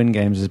you're going to win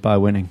games is by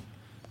winning.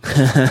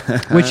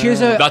 Which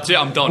is a That's it,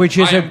 I'm done. Which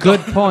is I a am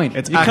good done. point.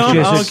 You can't Which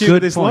is a argue good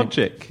with his point.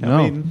 logic. No.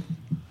 I mean,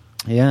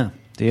 Yeah,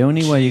 the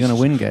only way you're going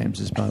to win games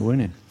is by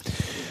winning.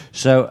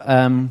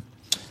 So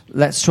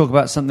let's talk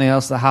about something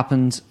else that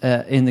happened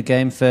in the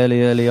game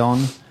fairly early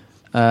on.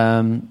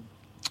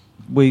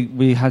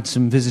 We had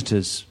some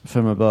visitors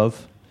from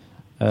above.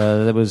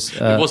 There was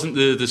It wasn't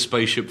the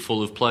spaceship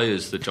full of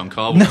players that John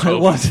Carver was no,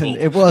 hoping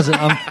it for. wasn't.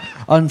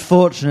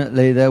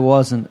 Unfortunately, there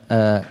wasn't.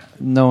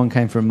 No one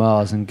came from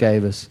Mars and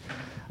gave us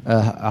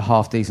a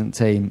half decent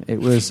team. It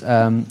was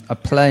a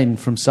plane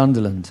from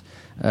Sunderland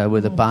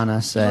with a banner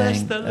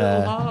saying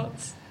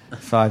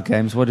 5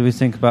 games. What do we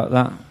think about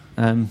that?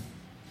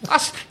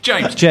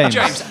 James, James,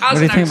 as what do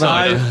you an think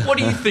about outsider, that? what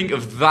do you think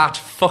of that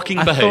fucking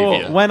I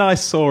behaviour? thought when I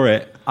saw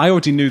it, I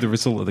already knew the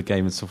result of the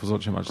game and stuff. I was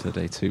watching Match of the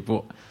Day too,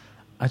 but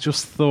I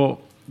just thought,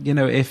 you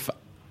know, if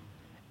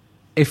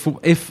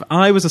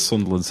I was a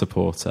Sunderland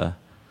supporter,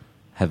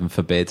 heaven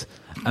forbid,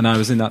 and I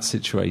was in that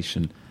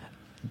situation,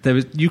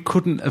 you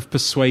couldn't have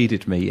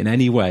persuaded me in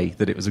any way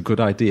that it was a good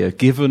idea,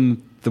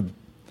 given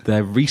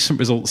their recent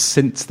results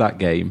since that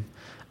game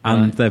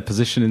and Right. their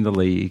position in the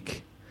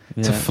league,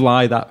 to Yeah.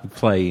 fly that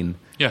plane,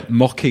 Yeah.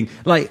 mocking.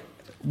 Like,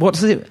 what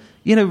does it?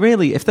 You know,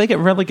 really, if they get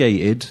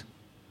relegated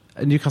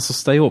and Newcastle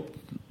stay up,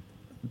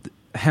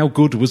 how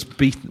good was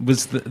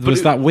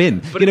that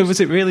win? but You know, it was- was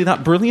it really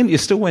that brilliant? You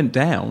still went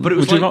down. But it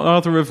was Would you like- not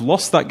rather have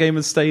lost that game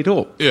and stayed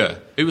up? Yeah,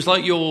 it was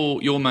like your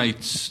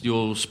mates,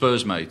 your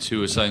Spurs mates, who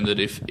were saying that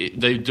if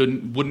they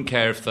wouldn't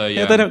care if they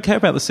Yeah, they don't care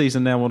about the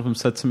season now. One of them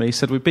said to me, he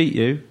said, "We beat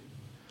you."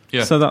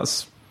 Yeah. So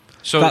that's.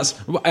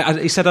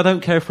 He said, "I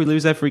don't care if we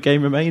lose every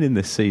game remaining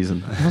this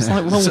season." I was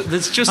like, "Well, So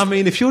there's just- I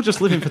mean, if you're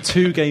just living for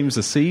 2 games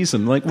a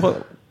season, like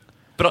what?"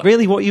 But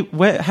really,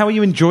 how are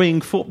you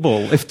enjoying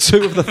football if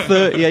 2 of the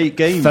 38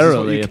 games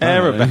Thoroughly, is what you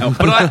care about?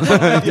 But I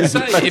have to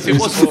say, if it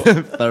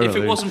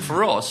wasn't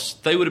for us,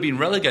 they would have been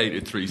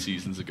relegated 3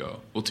 seasons ago,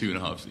 or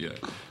 2.5. Yeah,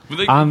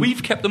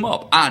 we've kept them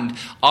up, and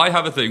I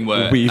have a thing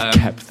where we've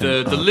kept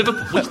them the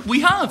Liverpool.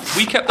 We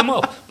kept them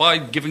up by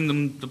giving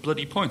them the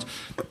bloody points.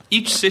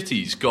 Each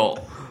city's got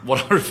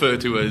what I refer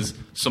to as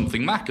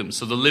something Mackems.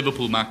 So the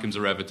Liverpool Mackems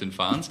are Everton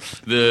fans.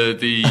 The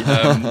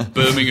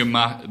Birmingham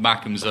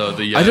Mackems are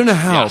the I don't know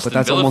how, Aston but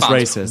that's Villa almost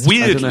fans. racist.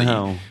 Weirdly, I don't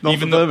know how. Not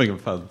for Birmingham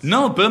fans.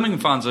 No, Birmingham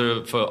fans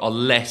are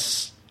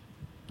less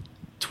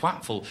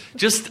twatful.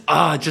 Just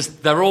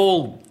they're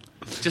all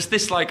just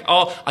this like,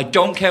 I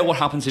don't care what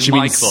happens in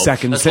my club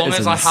as long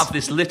as I have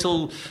this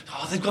little.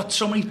 They've got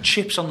so many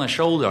chips on their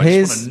shoulder. I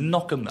just want to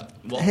knock them.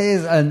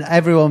 And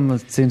everyone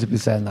seemed to be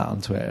saying that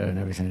on Twitter and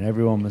everything.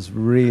 Everyone was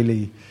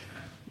really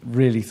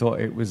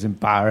thought it was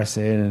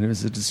embarrassing and it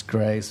was a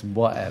disgrace and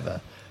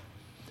whatever.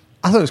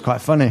 I thought it was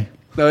quite funny.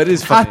 No, it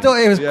is funny. I thought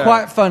it was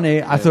quite funny.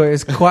 Yeah. I thought it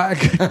was quite a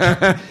good...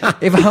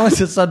 If I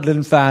was a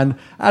Sunderland fan,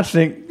 I'd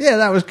think, yeah,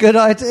 that was a good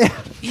idea.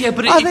 Yeah,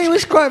 but I think it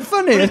was quite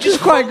funny. It's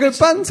just quite good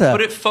banter.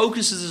 But it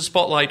focuses the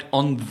spotlight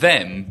on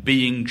them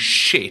being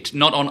shit,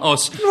 not on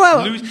us.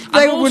 Well,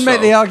 they would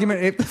make the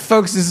argument it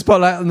focuses the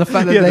spotlight on the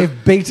fact that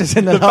they've beat us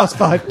in the last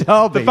 5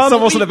 derbies. The banner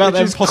wasn't about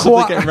them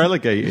possibly getting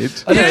relegated.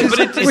 Yeah,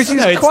 which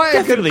is quite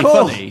a good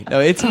call. Funny. No,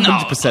 it's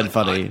 100%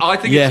 funny. I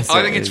think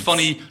it's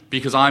funny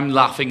because I'm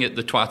laughing at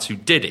the twats who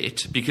did it.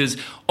 Because,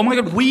 oh my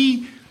God,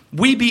 we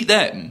beat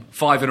them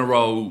 5 in a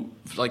row,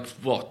 like,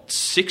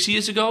 6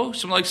 years ago?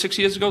 Something like 6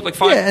 years ago? Like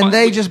 5. Yeah, and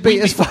they just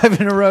beat us 5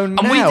 in a row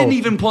now. And we didn't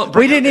even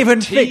bring a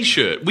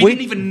T-shirt. We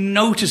didn't even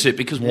notice it.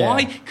 Because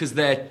why? Because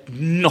they're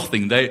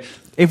nothing.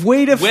 If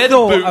we'd have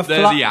thought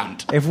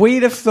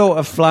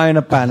of flying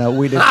a banner,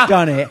 we'd have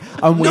done it,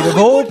 and we'd have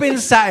all been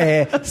sat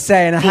here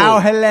saying how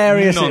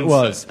hilarious it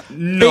was.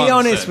 Be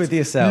honest with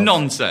yourself.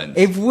 Nonsense.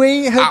 If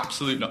we had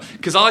absolutely not,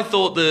 because I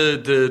thought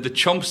the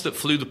chumps that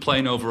flew the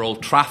plane over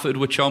Old Trafford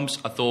were chumps.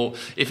 I thought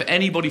if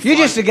anybody, you're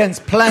just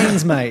against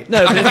planes, mate.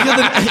 No,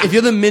 but if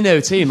you're the minnow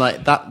team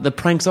like that, the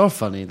pranks are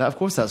funny. Of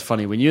course, that's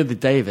funny when you're the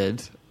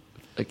David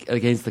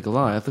against the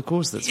Goliath. Of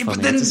course that's funny.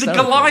 But then the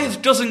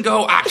Goliath doesn't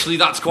go, actually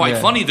that's quite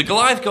funny. The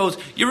Goliath goes,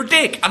 you're a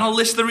dick, and I'll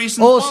list the reasons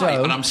why,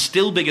 and I'm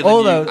still bigger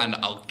than you and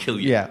I'll kill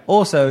you. Yeah.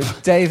 Also,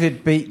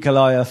 David beat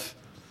Goliath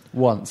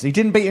once. He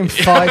didn't beat him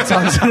 5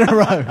 times in a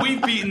row.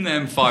 We've beaten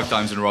them 5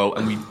 times in a row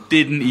and we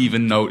didn't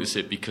even notice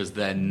it because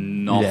they're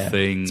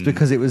nothing. Yeah, it's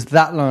because it was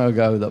that long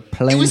ago that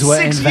planes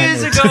were invented.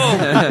 It was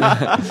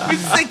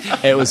 6 years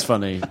ago. It was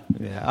funny.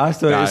 Yeah, I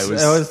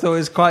thought it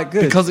was quite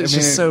good because it's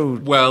just so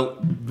well.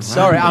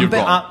 Sorry,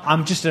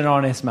 I'm just an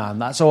honest man.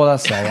 That's all I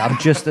say. I'm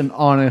just an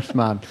honest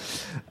man.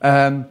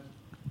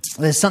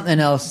 There's something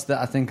else that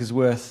I think is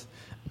worth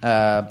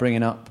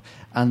bringing up,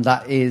 and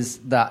that is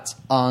that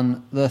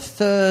on the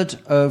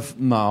 3rd of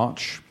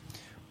March,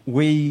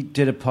 we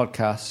did a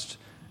podcast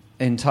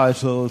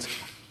entitled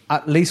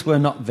 "At Least We're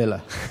Not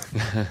Villa."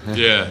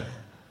 Yeah,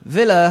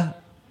 Villa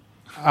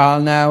are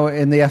now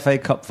in the FA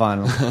Cup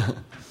final.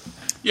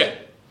 Yeah.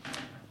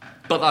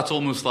 But that's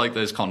almost like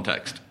there's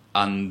context.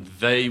 And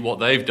what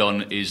they've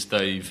done is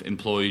they've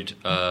employed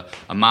a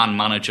man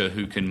manager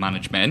who can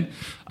manage men.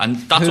 And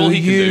that's all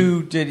he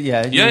can do.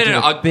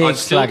 I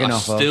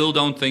still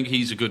don't think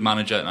he's a good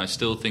manager. And I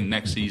still think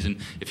next season,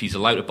 if he's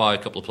allowed to buy a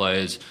couple of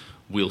players,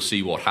 we'll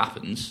see what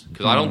happens.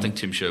 Because I don't think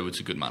Tim Sherwood's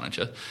a good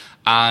manager.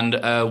 And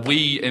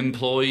we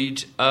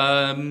employed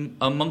a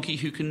monkey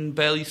who can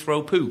barely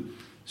throw poo.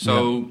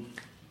 So... Yeah.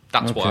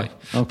 That's why.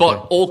 Okay.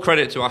 But all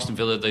credit to Aston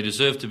Villa. They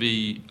deserve to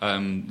be.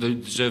 They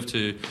deserve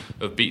to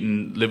have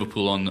beaten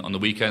Liverpool on the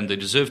weekend. They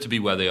deserve to be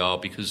where they are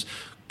because,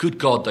 good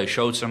God, they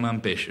showed some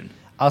ambition.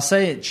 I'll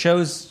say it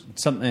shows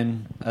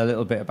something a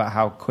little bit about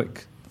how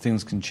quick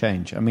things can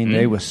change. I mean,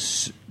 they were.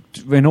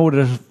 In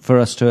order for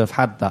us to have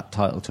had that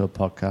title to a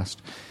podcast,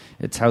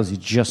 it tells you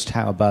just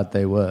how bad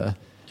they were.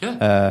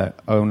 Yeah.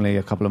 Only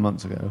a couple of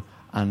months ago,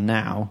 and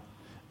now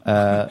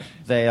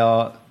they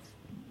are.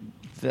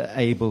 They're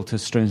able to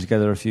string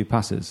together a few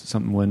passes,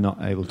 something we're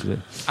not able to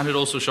do. And it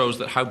also shows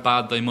that how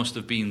bad they must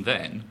have been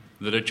then,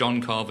 that a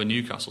John Carver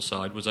Newcastle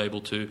side was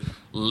able to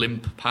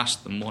limp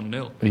past them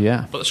 1-0.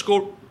 Yeah. But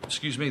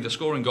they're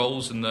scoring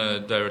goals and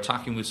they're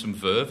attacking with some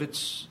verve.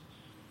 It's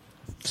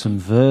some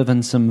verve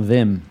and some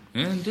vim.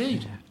 Yeah,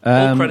 indeed.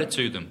 All credit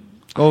to them.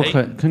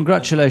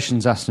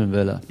 Congratulations, Aston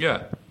Villa.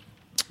 Yeah.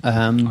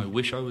 I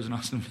wish I was an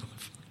Aston Villa fan.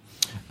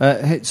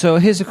 So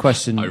here's a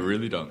question. I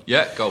really don't.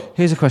 Yeah, go.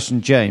 Here's a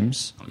question,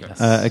 James. Yes.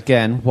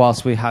 Again,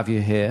 whilst we have you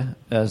here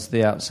as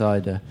the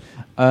outsider,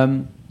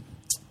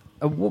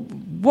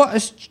 what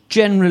is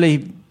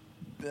generally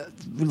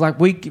like?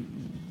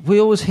 We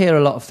always hear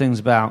a lot of things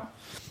about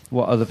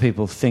what other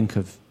people think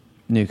of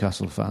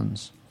Newcastle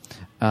fans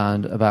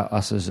and about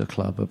us as a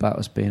club, about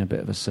us being a bit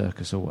of a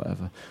circus or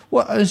whatever.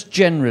 What has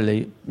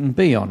generally, and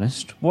be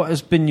honest, what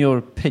has been your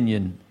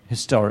opinion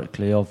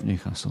historically of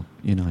Newcastle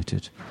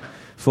United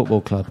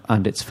Football Club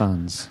and its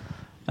fans?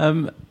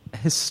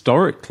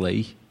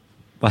 Historically,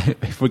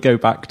 like if we go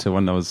back to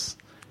when I was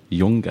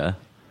younger,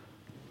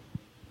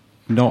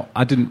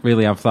 I didn't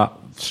really have that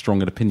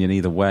strong an opinion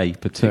either way,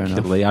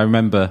 particularly. I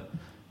remember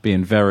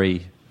being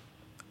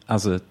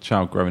as a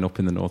child growing up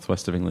in the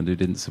northwest of England who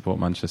didn't support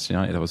Manchester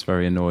United, I was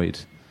very annoyed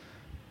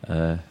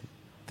the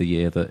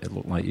year that it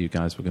looked like you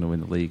guys were going to win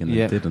the league and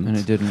it didn't. And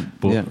it didn't.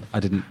 But I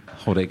didn't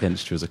hold it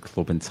against you as a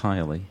club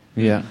entirely.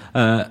 Yeah.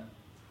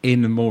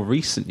 In more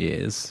recent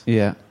years,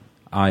 Yeah.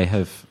 I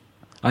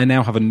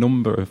now have a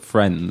number of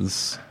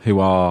friends who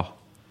are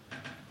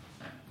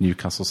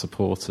Newcastle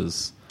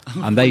supporters,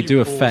 and they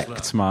do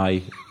affect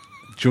my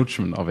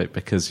judgment of it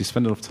because you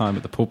spend enough time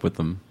at the pub with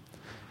them,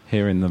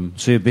 hearing them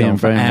So you're being go on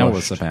for brainwashed.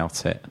 hours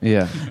about it.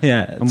 Yeah.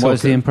 Yeah. And what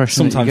is the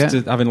impression that you sometimes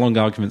get? having long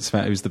arguments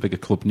about who's the bigger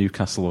club,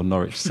 Newcastle or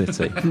Norwich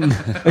City.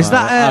 Is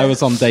that I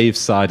was on Dave's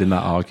side in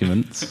that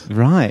argument.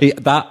 right?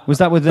 Was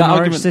that with the Norwich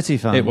argument- City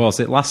fan? It was.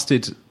 It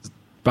lasted.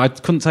 But I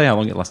couldn't tell you how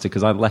long it lasted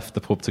because I left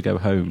the pub to go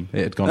home.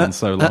 It had gone on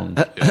so long.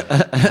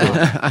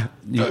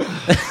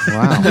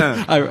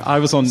 Wow. I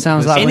was on.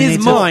 Sounds like In we his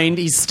need to- mind,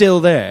 he's still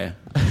there.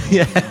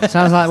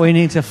 Sounds like we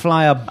need to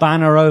fly a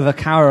banner over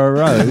Carrow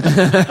Road.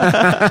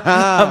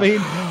 I mean,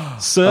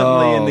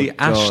 certainly in the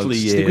Ashley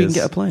Do you years. think we can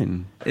get a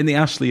plane? In the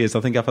Ashley years,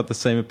 I think I've had the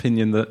same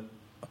opinion that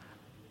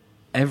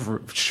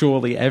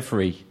surely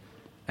every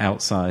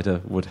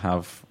outsider would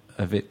have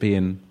of it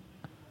being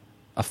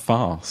a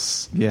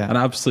farce. Yeah. An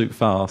absolute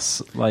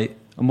farce. Like,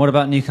 And what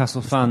about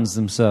Newcastle fans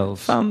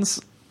themselves? fans,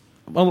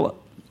 well,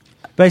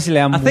 Basically,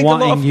 I'm I think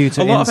wanting you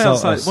to a lot of insult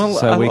outsiders, us well,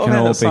 so a we lot can of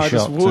all be outsiders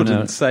shocked.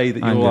 wouldn't say that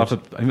you all angered.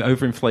 have an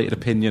overinflated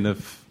opinion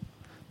of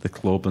the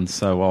club and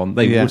so on.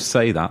 They Yeah. would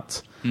say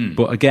that.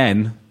 But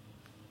again,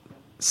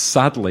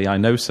 sadly, I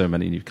know so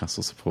many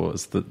Newcastle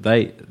supporters that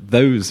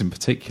those in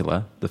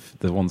particular,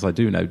 the ones I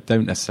do know,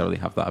 don't necessarily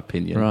have that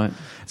opinion. Right.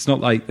 It's not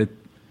like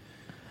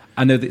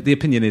I know the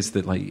opinion is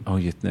that, like,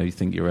 you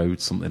think you're owed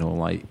something, or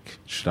like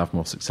should have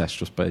more success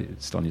just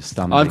based on your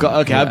standing. I've got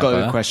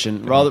whatever. a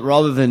question.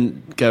 Rather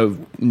than go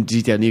in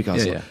detail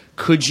Newcastle, Yeah.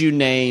 could you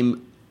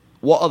name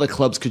what other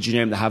clubs could you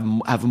name that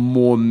have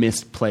more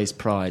misplaced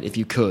pride? If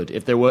you could,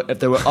 if there were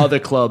other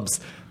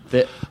clubs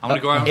that I'm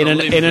gonna go out in on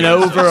an a limb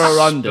over here. or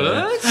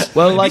under. Spurs?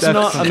 Well, like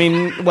not. I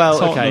mean, well,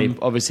 okay, Tottenham.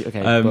 obviously,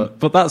 okay.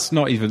 But that's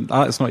not even.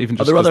 That's not even. Are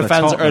Just there other 'cause they're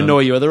fans that Tottenham. annoy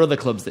you? Are there other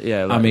clubs that?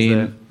 Yeah, I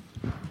mean,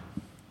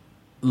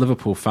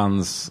 Liverpool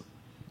fans.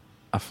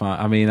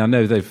 I mean, I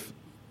know they've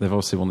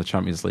obviously won the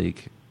Champions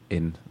League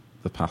in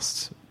the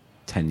past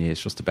 10 years,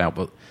 just about,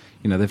 but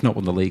they've not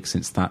won the league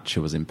since Thatcher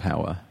was in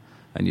power,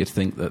 and you'd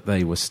think that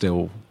they were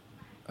still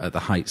at the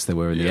heights they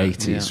were in the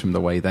 80s from the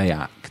way they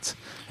act.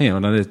 And I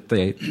know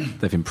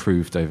they've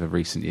improved over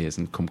recent years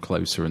and come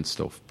closer and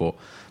stuff, but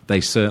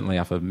they certainly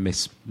have a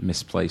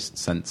misplaced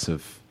sense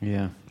of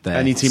their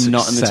any team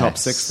not in the top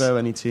success. six though.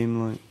 Any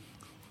team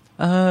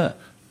like.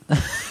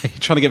 You're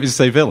trying to get me to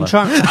say Villa.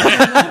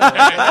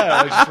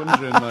 I was just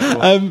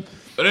wondering.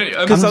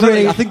 Because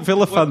I think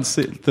Villa fans,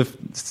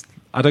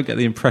 I don't get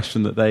the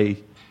impression that they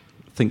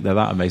think they're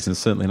that amazing.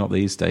 Certainly not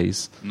these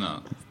days.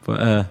 No.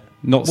 But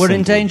not. We're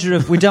in Sunderland. danger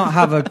of. We don't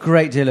have a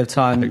great deal of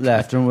time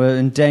left, and we're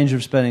in danger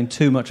of spending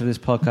too much of this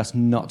podcast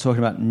not talking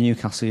about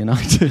Newcastle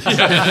United.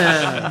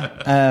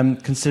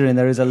 Considering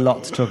there is a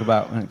lot to talk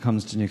about when it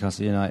comes to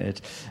Newcastle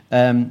United.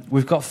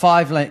 We've got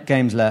 5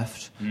 games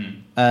left.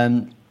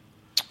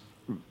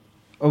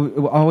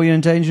 Are we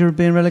in danger of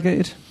being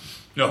relegated?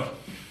 No.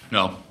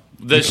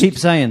 You keep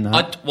saying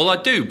that. I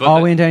do. But Are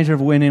we in danger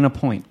of winning a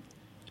point?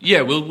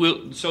 Yeah,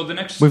 we'll. So the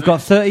next. We've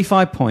got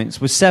 35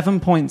 points. We're 7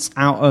 points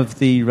out of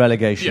the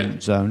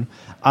relegation zone.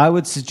 I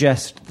would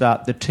suggest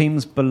that the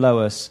teams below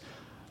us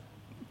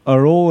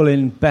are all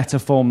in better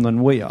form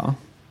than we are,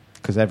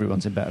 because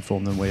everyone's in better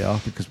form than we are,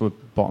 because we're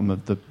bottom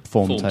of the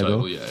form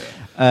table.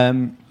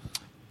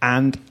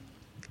 And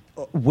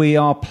we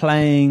are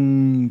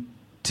playing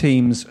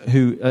teams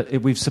who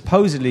we've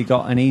supposedly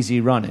got an easy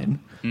run in.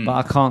 But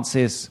I can't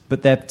see us.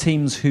 But they're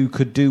teams who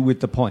could do with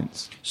the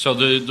points. So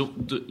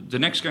the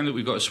next game that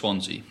we've got is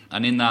Swansea,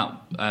 and in that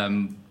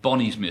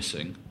Bonnie's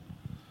missing,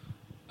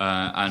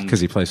 and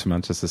Because he plays for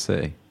Manchester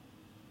City.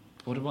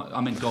 what do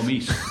I meant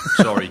Gomis.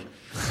 Sorry,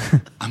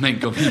 I meant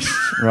Gomis.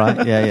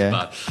 Right? Yeah.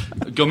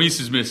 Bad. Gomis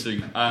is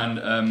missing,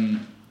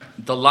 and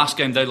the last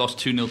game they lost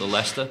 2-0 to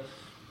Leicester.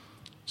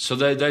 So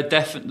they're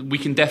we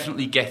can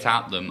definitely get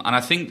at them, and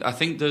I think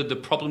the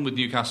problem with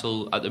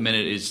Newcastle at the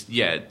minute is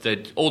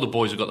all the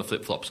boys have got the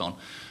flip flops on,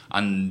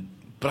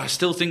 but I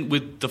still think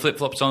with the flip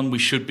flops on we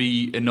should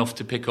be enough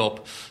to pick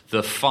up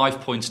the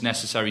 5 points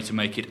necessary to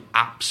make it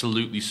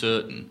absolutely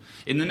certain.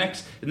 In the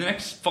next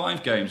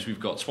 5 games we've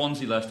got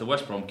Swansea, Leicester,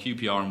 West Brom,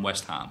 QPR, and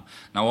West Ham.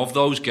 Now of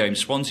those games,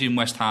 Swansea and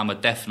West Ham are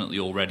definitely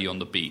already on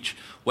the beach.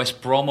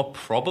 West Brom are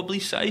probably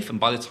safe, and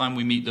by the time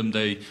we meet them,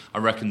 I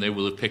reckon they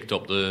will have picked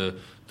up the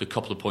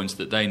couple of points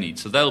that they need,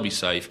 so they'll be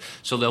safe.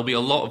 So there'll be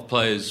a lot of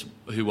players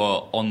who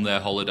are on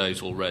their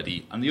holidays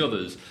already, and the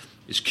others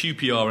is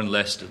QPR and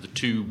Leicester, the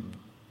two.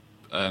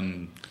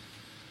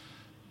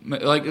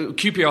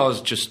 QPR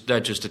is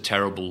just a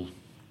terrible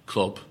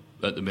club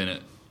at the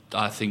minute.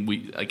 I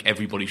think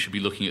everybody should be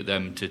looking at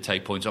them to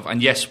take points off.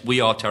 And yes,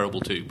 we are terrible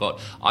too, but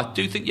I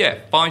do think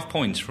 5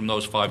 points from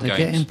those 5 games. They're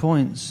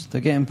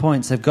getting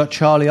points. They've got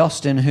Charlie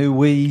Austin, who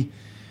we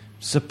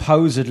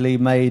supposedly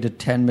made a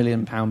 £10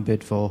 million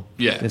bid for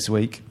this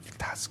week.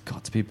 That's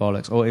got to be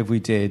bollocks. Or if we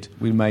did,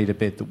 we made a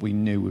bid that we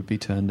knew would be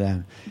turned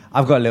down.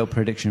 I've got a little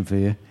prediction for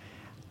you.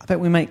 I bet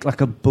we make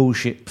like a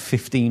bullshit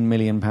 £15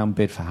 million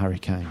bid for Harry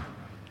Kane.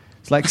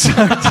 It's like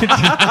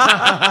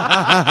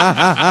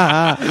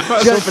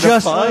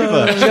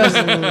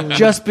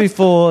just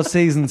before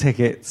season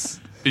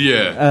tickets.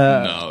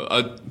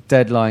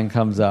 Deadline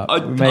comes up.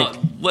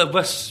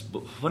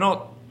 We're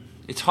not.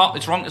 It's hard.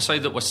 It's wrong to say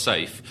that we're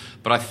safe,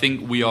 but I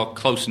think we are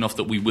close enough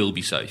that we will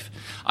be safe.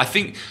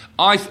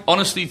 I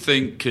honestly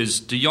think because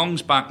De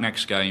Jong's back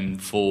next game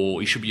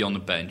he should be on the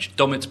bench.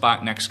 Dummett's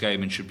back next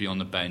game and should be on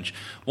the bench.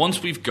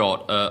 Once we've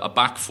got a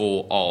back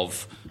four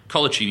of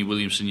Colaccini,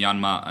 Williamson,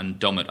 Janmaat and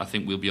Dummett, I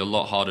think we'll be a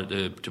lot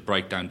harder to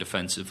break down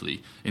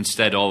defensively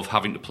instead of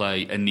having to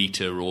play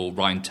Anita or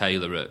Ryan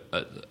Taylor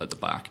at the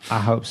back. I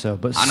hope so,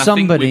 but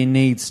somebody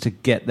needs to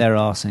get their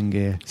arse in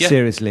gear. Yeah.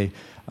 Seriously,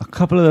 a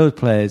couple of those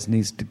players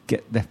needs to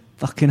get their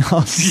fucking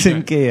arse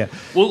in gear.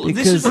 Well,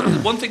 this is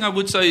one thing I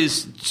would say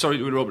is, sorry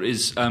to interrupt,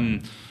 is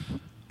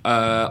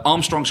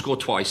Armstrong scored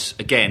twice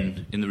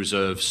again in the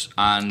reserves,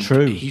 and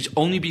he's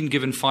only been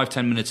given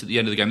 5-10 minutes at the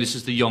end of the game. This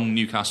is the young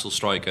Newcastle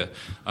striker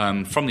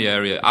from the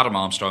area, Adam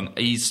Armstrong.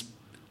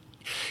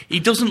 He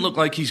doesn't look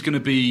like he's going to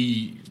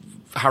be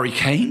Harry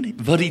Kane,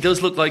 but he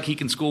does look like he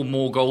can score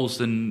more goals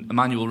than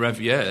Emmanuel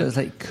Revier. Feels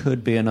like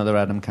could be another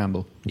Adam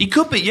Campbell. He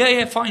could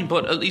be, fine,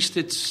 but at least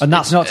it's... And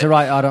that's not to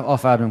write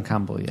off Adam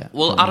Campbell yet.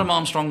 Well, Adam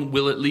Armstrong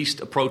will at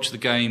least approach the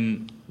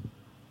game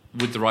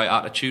with the right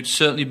attitude.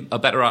 Certainly a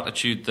better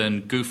attitude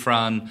than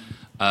Gouffran,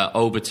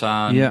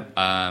 Obertan,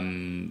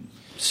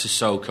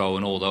 Sissoko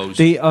and all those.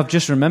 I've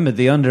just remembered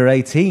the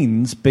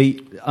under-18s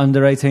beat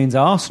under-18s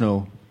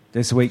Arsenal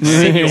this week.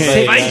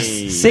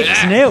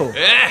 6-0.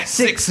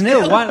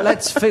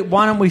 6-0.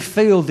 Why don't we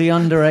field the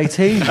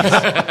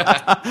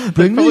under-18s?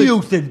 Bring the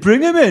youth in.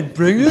 Bring them in.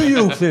 Bring the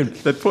youth in.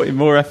 They're putting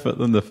more effort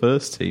than the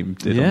first team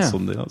did on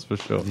Sunday, that's for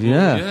sure.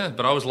 Yeah,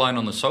 but I was lying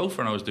on the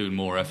sofa and I was doing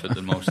more effort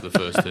than most of the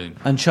first team.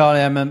 And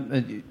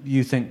Charlie,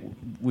 you think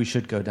we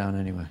should go down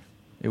anyway?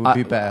 It would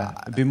be better.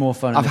 It'd be more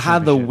fun. I've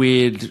had the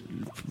weird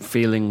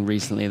feeling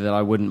recently that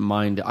I wouldn't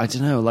mind it. I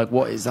don't know. Like,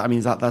 what is that? I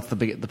mean, that's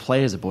the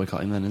players are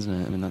boycotting then,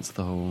 isn't it? I mean, that's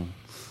the whole.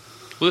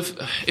 Well,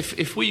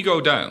 if we go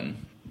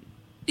down,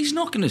 he's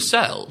not going to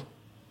sell.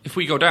 If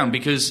we go down,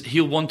 because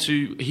he'll want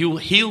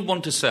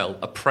to sell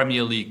a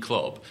Premier League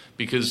club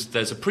because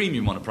there's a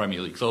premium on a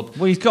Premier League club.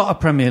 Well, he's got a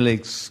Premier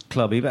League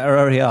club. He better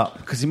hurry up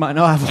because he might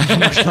not have one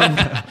much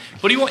longer.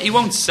 But he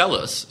won't sell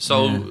us.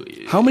 So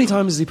how many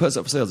times has he put us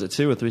up for sale? Is it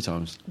 2 or 3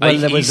 times? Well,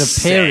 there was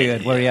a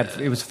period where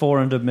it was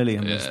 400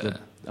 million. Was the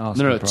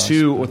Arsenal price.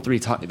 2 or 3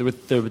 times. There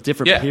were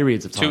different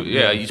periods of time.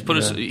 He's put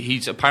us.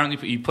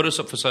 He put us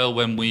up for sale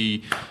when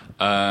we.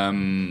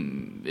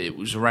 It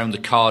was around the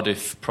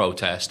Cardiff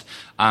protest,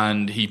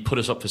 and he put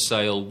us up for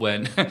sale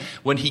when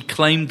he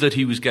claimed that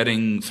he was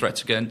getting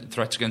threats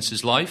against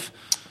his life.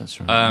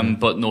 That's right.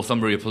 But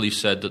Northumbria police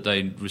said that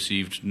they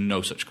received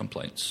no such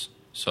complaints.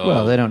 So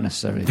well, they don't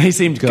necessarily. They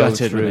seemed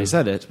gutted when they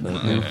said it.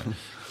 But,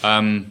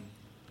 now,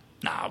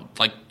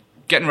 like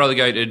getting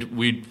relegated,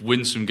 we'd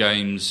win some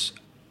games.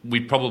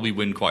 We'd probably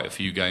win quite a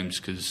few games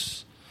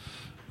because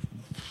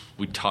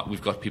we've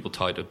got people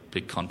tied to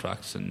big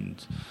contracts,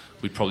 and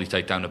we'd probably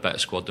take down a better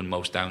squad than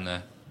most down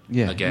there.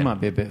 Yeah, again. It might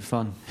be a bit of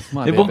fun.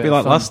 It won't be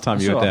like last time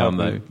you were down,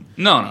 though.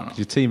 No.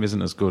 Your team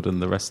isn't as good,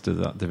 and the rest of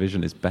that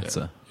division is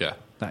better. Yeah.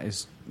 That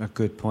is a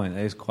good point.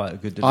 That is quite a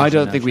good division. I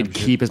don't think we'd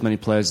keep as many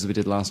players as we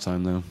did last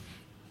time, though.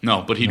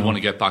 No, but he'd want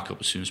to get back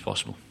up as soon as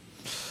possible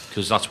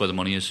because that's where the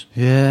money is.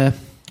 Yeah.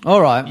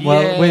 All right.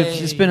 Well,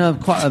 it's been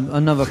quite a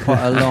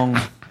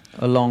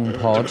long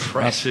pod.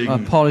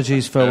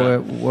 Apologies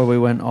for where we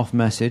went off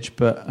message,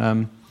 but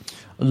a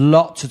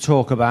lot to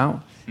talk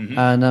about,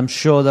 and I'm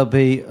sure there'll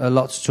be a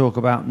lot to talk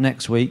about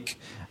next week.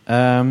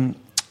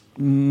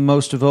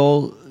 Most of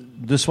all,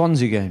 the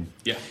Swansea game.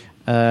 Yeah.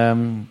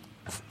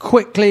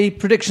 Quickly,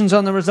 predictions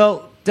on the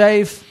result,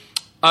 Dave.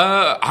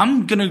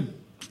 I'm gonna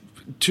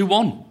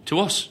 2-1 to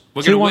us.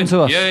 We're 2-1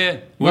 to us. Yeah.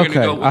 We're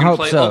okay. gonna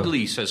play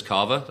ugly, says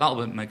Carver.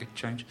 That'll make a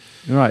change.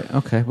 Right.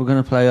 Okay. We're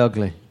going to play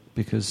ugly.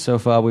 Because so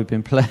far we've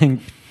been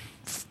playing...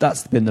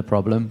 That's been the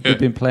problem. Yeah. We've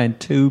been playing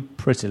too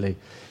prettily.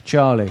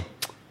 Charlie?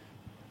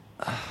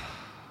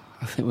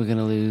 I think we're going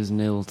to lose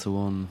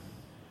 0-1.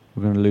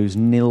 We're going to lose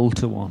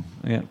 0-1.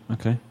 Yeah,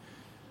 okay.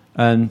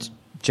 And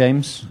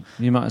James,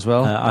 you might as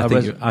well. I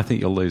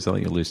think you'll lose. I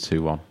think you'll lose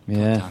 2-1.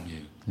 Yeah. God damn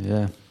you.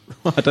 Yeah.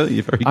 I don't think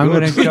you're very good. I'm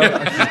going to go...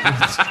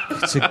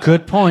 It's a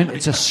good point.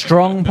 It's a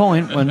strong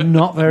point. We're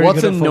not very good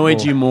at football. What's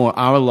annoyed you more,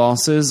 our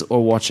losses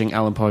or watching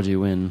Alan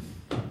Pardew win?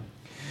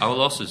 Our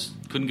losses.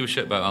 Couldn't give a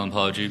shit about Alan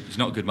Pardew. He's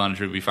not a good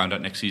manager. We found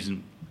out next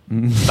season.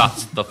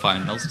 That's the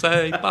final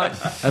say. Bye.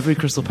 Every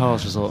Crystal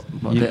Palace result,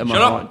 a bit of my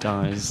heart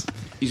dies.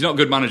 He's not a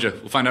good manager.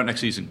 We'll find out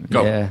next season.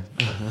 Go. Yeah.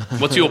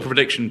 What's your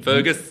prediction,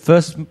 Fergus?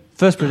 First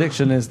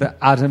prediction is that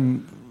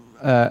Alan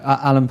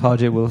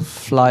Pardew will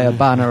fly a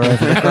banner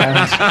over the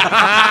ground.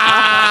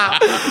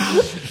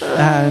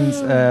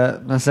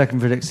 And my second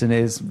prediction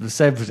is the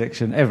same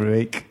prediction every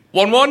week.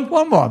 1-1?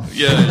 1-1.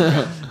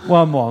 Yeah.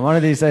 1-1. One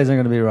of these days I'm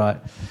going to be right.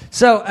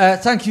 So,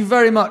 thank you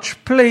very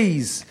much.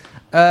 Please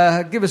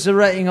give us a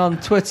rating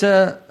on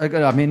Twitter.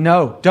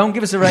 Don't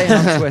give us a rating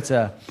on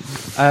Twitter.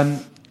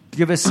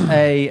 Give us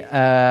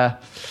a...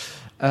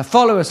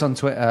 follow us on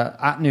Twitter,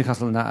 at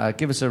Newcastle Natter.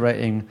 Give us a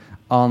rating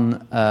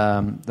on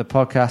the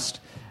podcast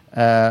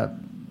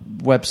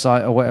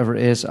website or whatever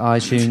it is,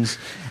 iTunes.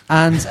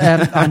 And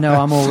I know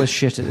I'm always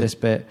shit at this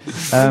bit.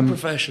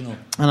 Professional.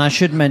 And I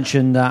should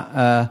mention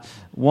that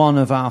one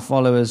of our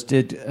followers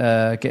did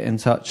get in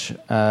touch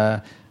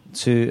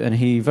and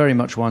he very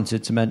much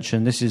wanted to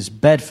mention, this is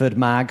Bedford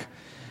Mag,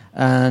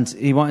 and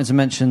he wanted to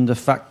mention the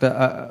fact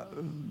that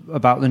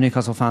about the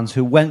Newcastle fans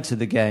who went to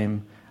the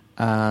game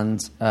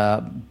and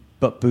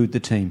but booed the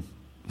team.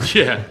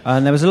 Yeah.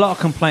 And there was a lot of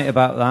complaint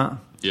about that.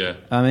 Yeah.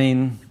 I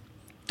mean...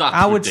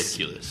 That's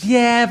ridiculous.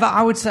 Yeah, but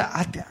I would say...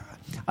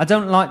 I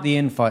don't like the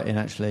infighting,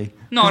 actually.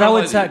 No,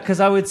 Because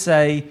I would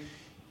say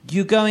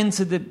you go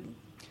into the...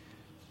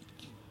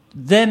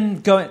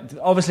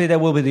 Obviously, there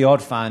will be the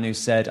odd fan who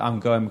said,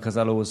 I'm going because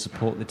I'll always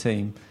support the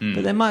team.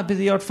 But there might be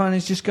the odd fan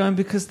who's just going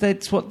because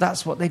that's what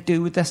they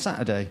do with their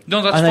Saturday.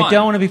 No, that's fine. fine. And they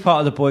don't want to be part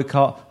of the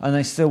boycott, and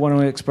they still want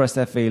to express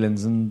their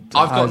feelings. And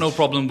I've got no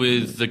problem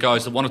with the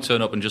guys that want to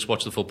turn up and just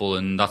watch the football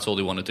and that's all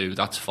they want to do.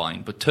 That's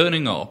fine. But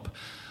turning up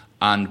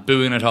and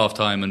booing at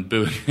half-time and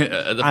booing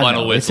at the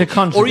final whistle. It's a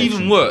contradiction. Or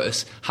even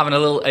worse, having a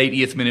little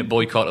 80th minute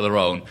boycott of their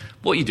own.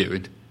 What are you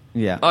doing?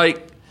 Yeah.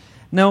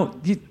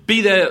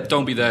 Be there,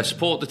 don't be there.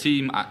 Support the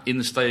team in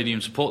the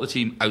stadium, support the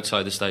team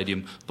outside the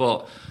stadium.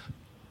 But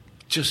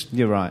just...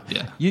 You're right.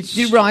 Yeah.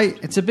 You're right.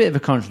 It's a bit of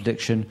a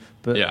contradiction.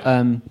 But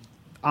yeah.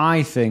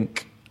 I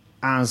think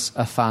as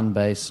a fan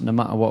base, no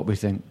matter what we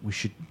think, we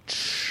should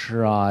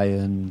try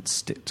and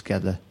stick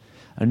together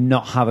and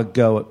not have a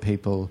go at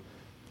people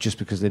just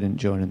because they didn't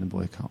join in the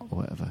boycott or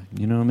whatever.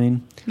 You know what I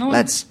mean? No.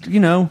 Let's,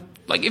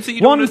 like if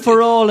you one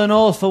for all and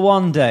all for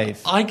one,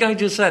 Dave. Like I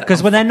just said.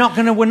 Because we're not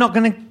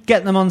going to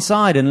get them on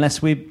side unless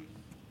we,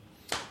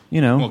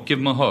 Well, give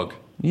them a hug.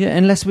 Yeah,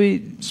 unless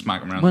we...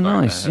 Smack them around we're the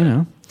back nice,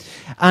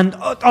 And,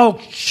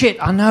 shit,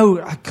 I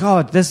know,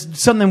 God, there's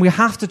something we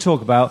have to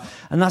talk about,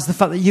 and that's the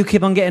fact that you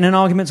keep on getting in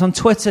arguments on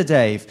Twitter,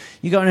 Dave.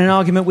 You got in an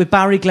argument with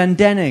Barry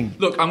Glendenning.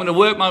 Look, I'm going to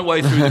work my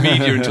way through the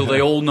media until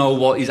they all know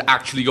what is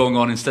actually going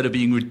on instead of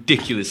being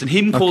ridiculous. And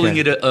him calling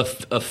it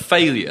a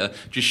failure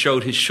just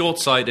showed his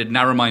short-sighted,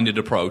 narrow-minded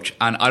approach,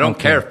 and I don't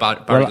care if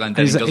Barry Glendenning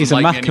doesn't he's a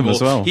like Mackem me anymore.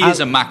 as well. He is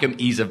a Mackem,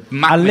 he's a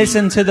Mackem. I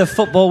listened to the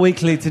Football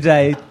Weekly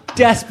today,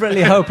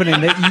 desperately hoping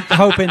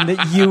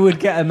that you would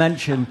get a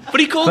mention. But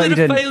he called it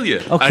a failure.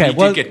 Okay,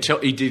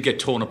 and he did get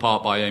torn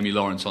apart by Amy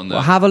Lawrence on there.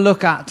 Well, have a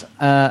look at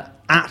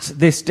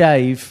this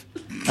Dave.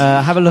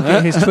 Have a look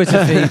at his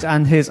Twitter feed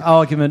and his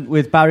argument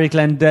with Barry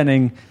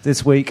Glendenning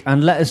this week,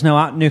 and let us know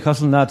at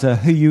Newcastle Natter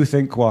who you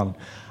think won.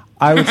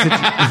 I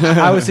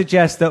would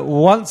suggest that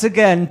once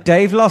again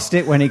Dave lost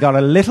it when he got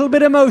a little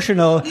bit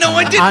emotional. No,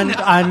 I didn't.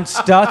 And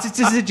started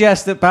to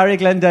suggest that Barry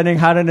Glendenning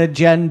had an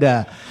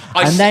agenda.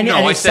 I said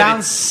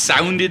it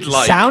sounded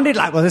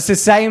like. Well, it's the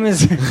same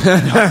as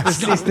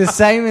it's the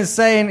same as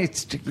saying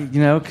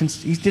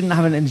he didn't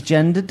have an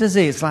agenda, does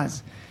he? It's like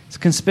it's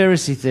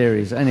conspiracy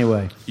theories.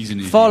 Anyway, he's an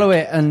idiot. Follow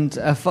it and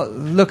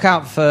look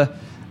out for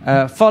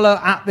follow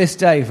at this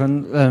Dave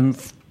and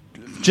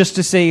just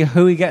to see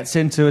who he gets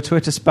into a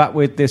Twitter spat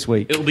with this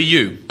week. It'll be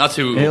you. That's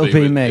who it'll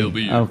be. Me. It'll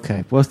be you.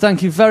 Okay. Well,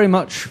 thank you very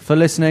much for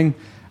listening,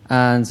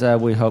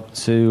 and we hope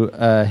to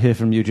hear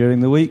from you during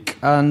the week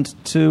and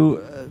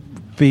to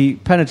be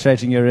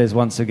penetrating your ears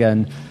once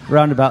again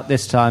round about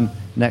this time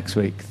next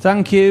week.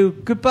 Thank you.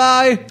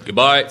 Goodbye.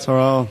 Goodbye.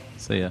 Ta-ra.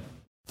 See ya.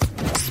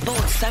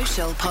 Sports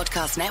Social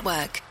Podcast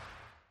Network.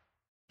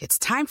 It's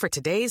time for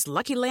today's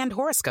Lucky Land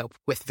horoscope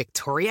with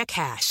Victoria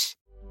Cash.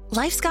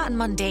 Life's gotten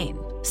mundane,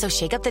 so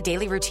shake up the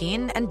daily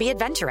routine and be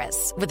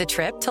adventurous with a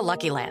trip to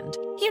Lucky Land.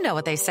 You know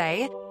what they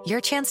say. Your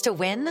chance to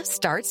win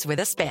starts with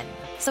a spin.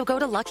 So go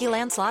to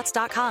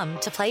LuckyLandSlots.com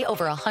to play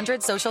over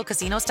 100 social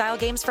casino-style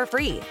games for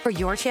free for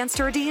your chance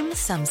to redeem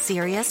some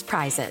serious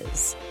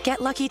prizes. Get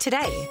lucky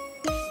today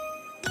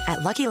at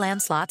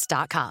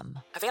LuckyLandSlots.com.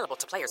 Available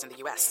to players in the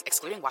U.S.,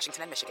 excluding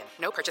Washington and Michigan.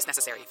 No purchase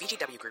necessary.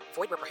 VGW Group.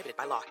 Void where prohibited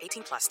by law.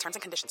 18+. Terms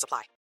and conditions apply.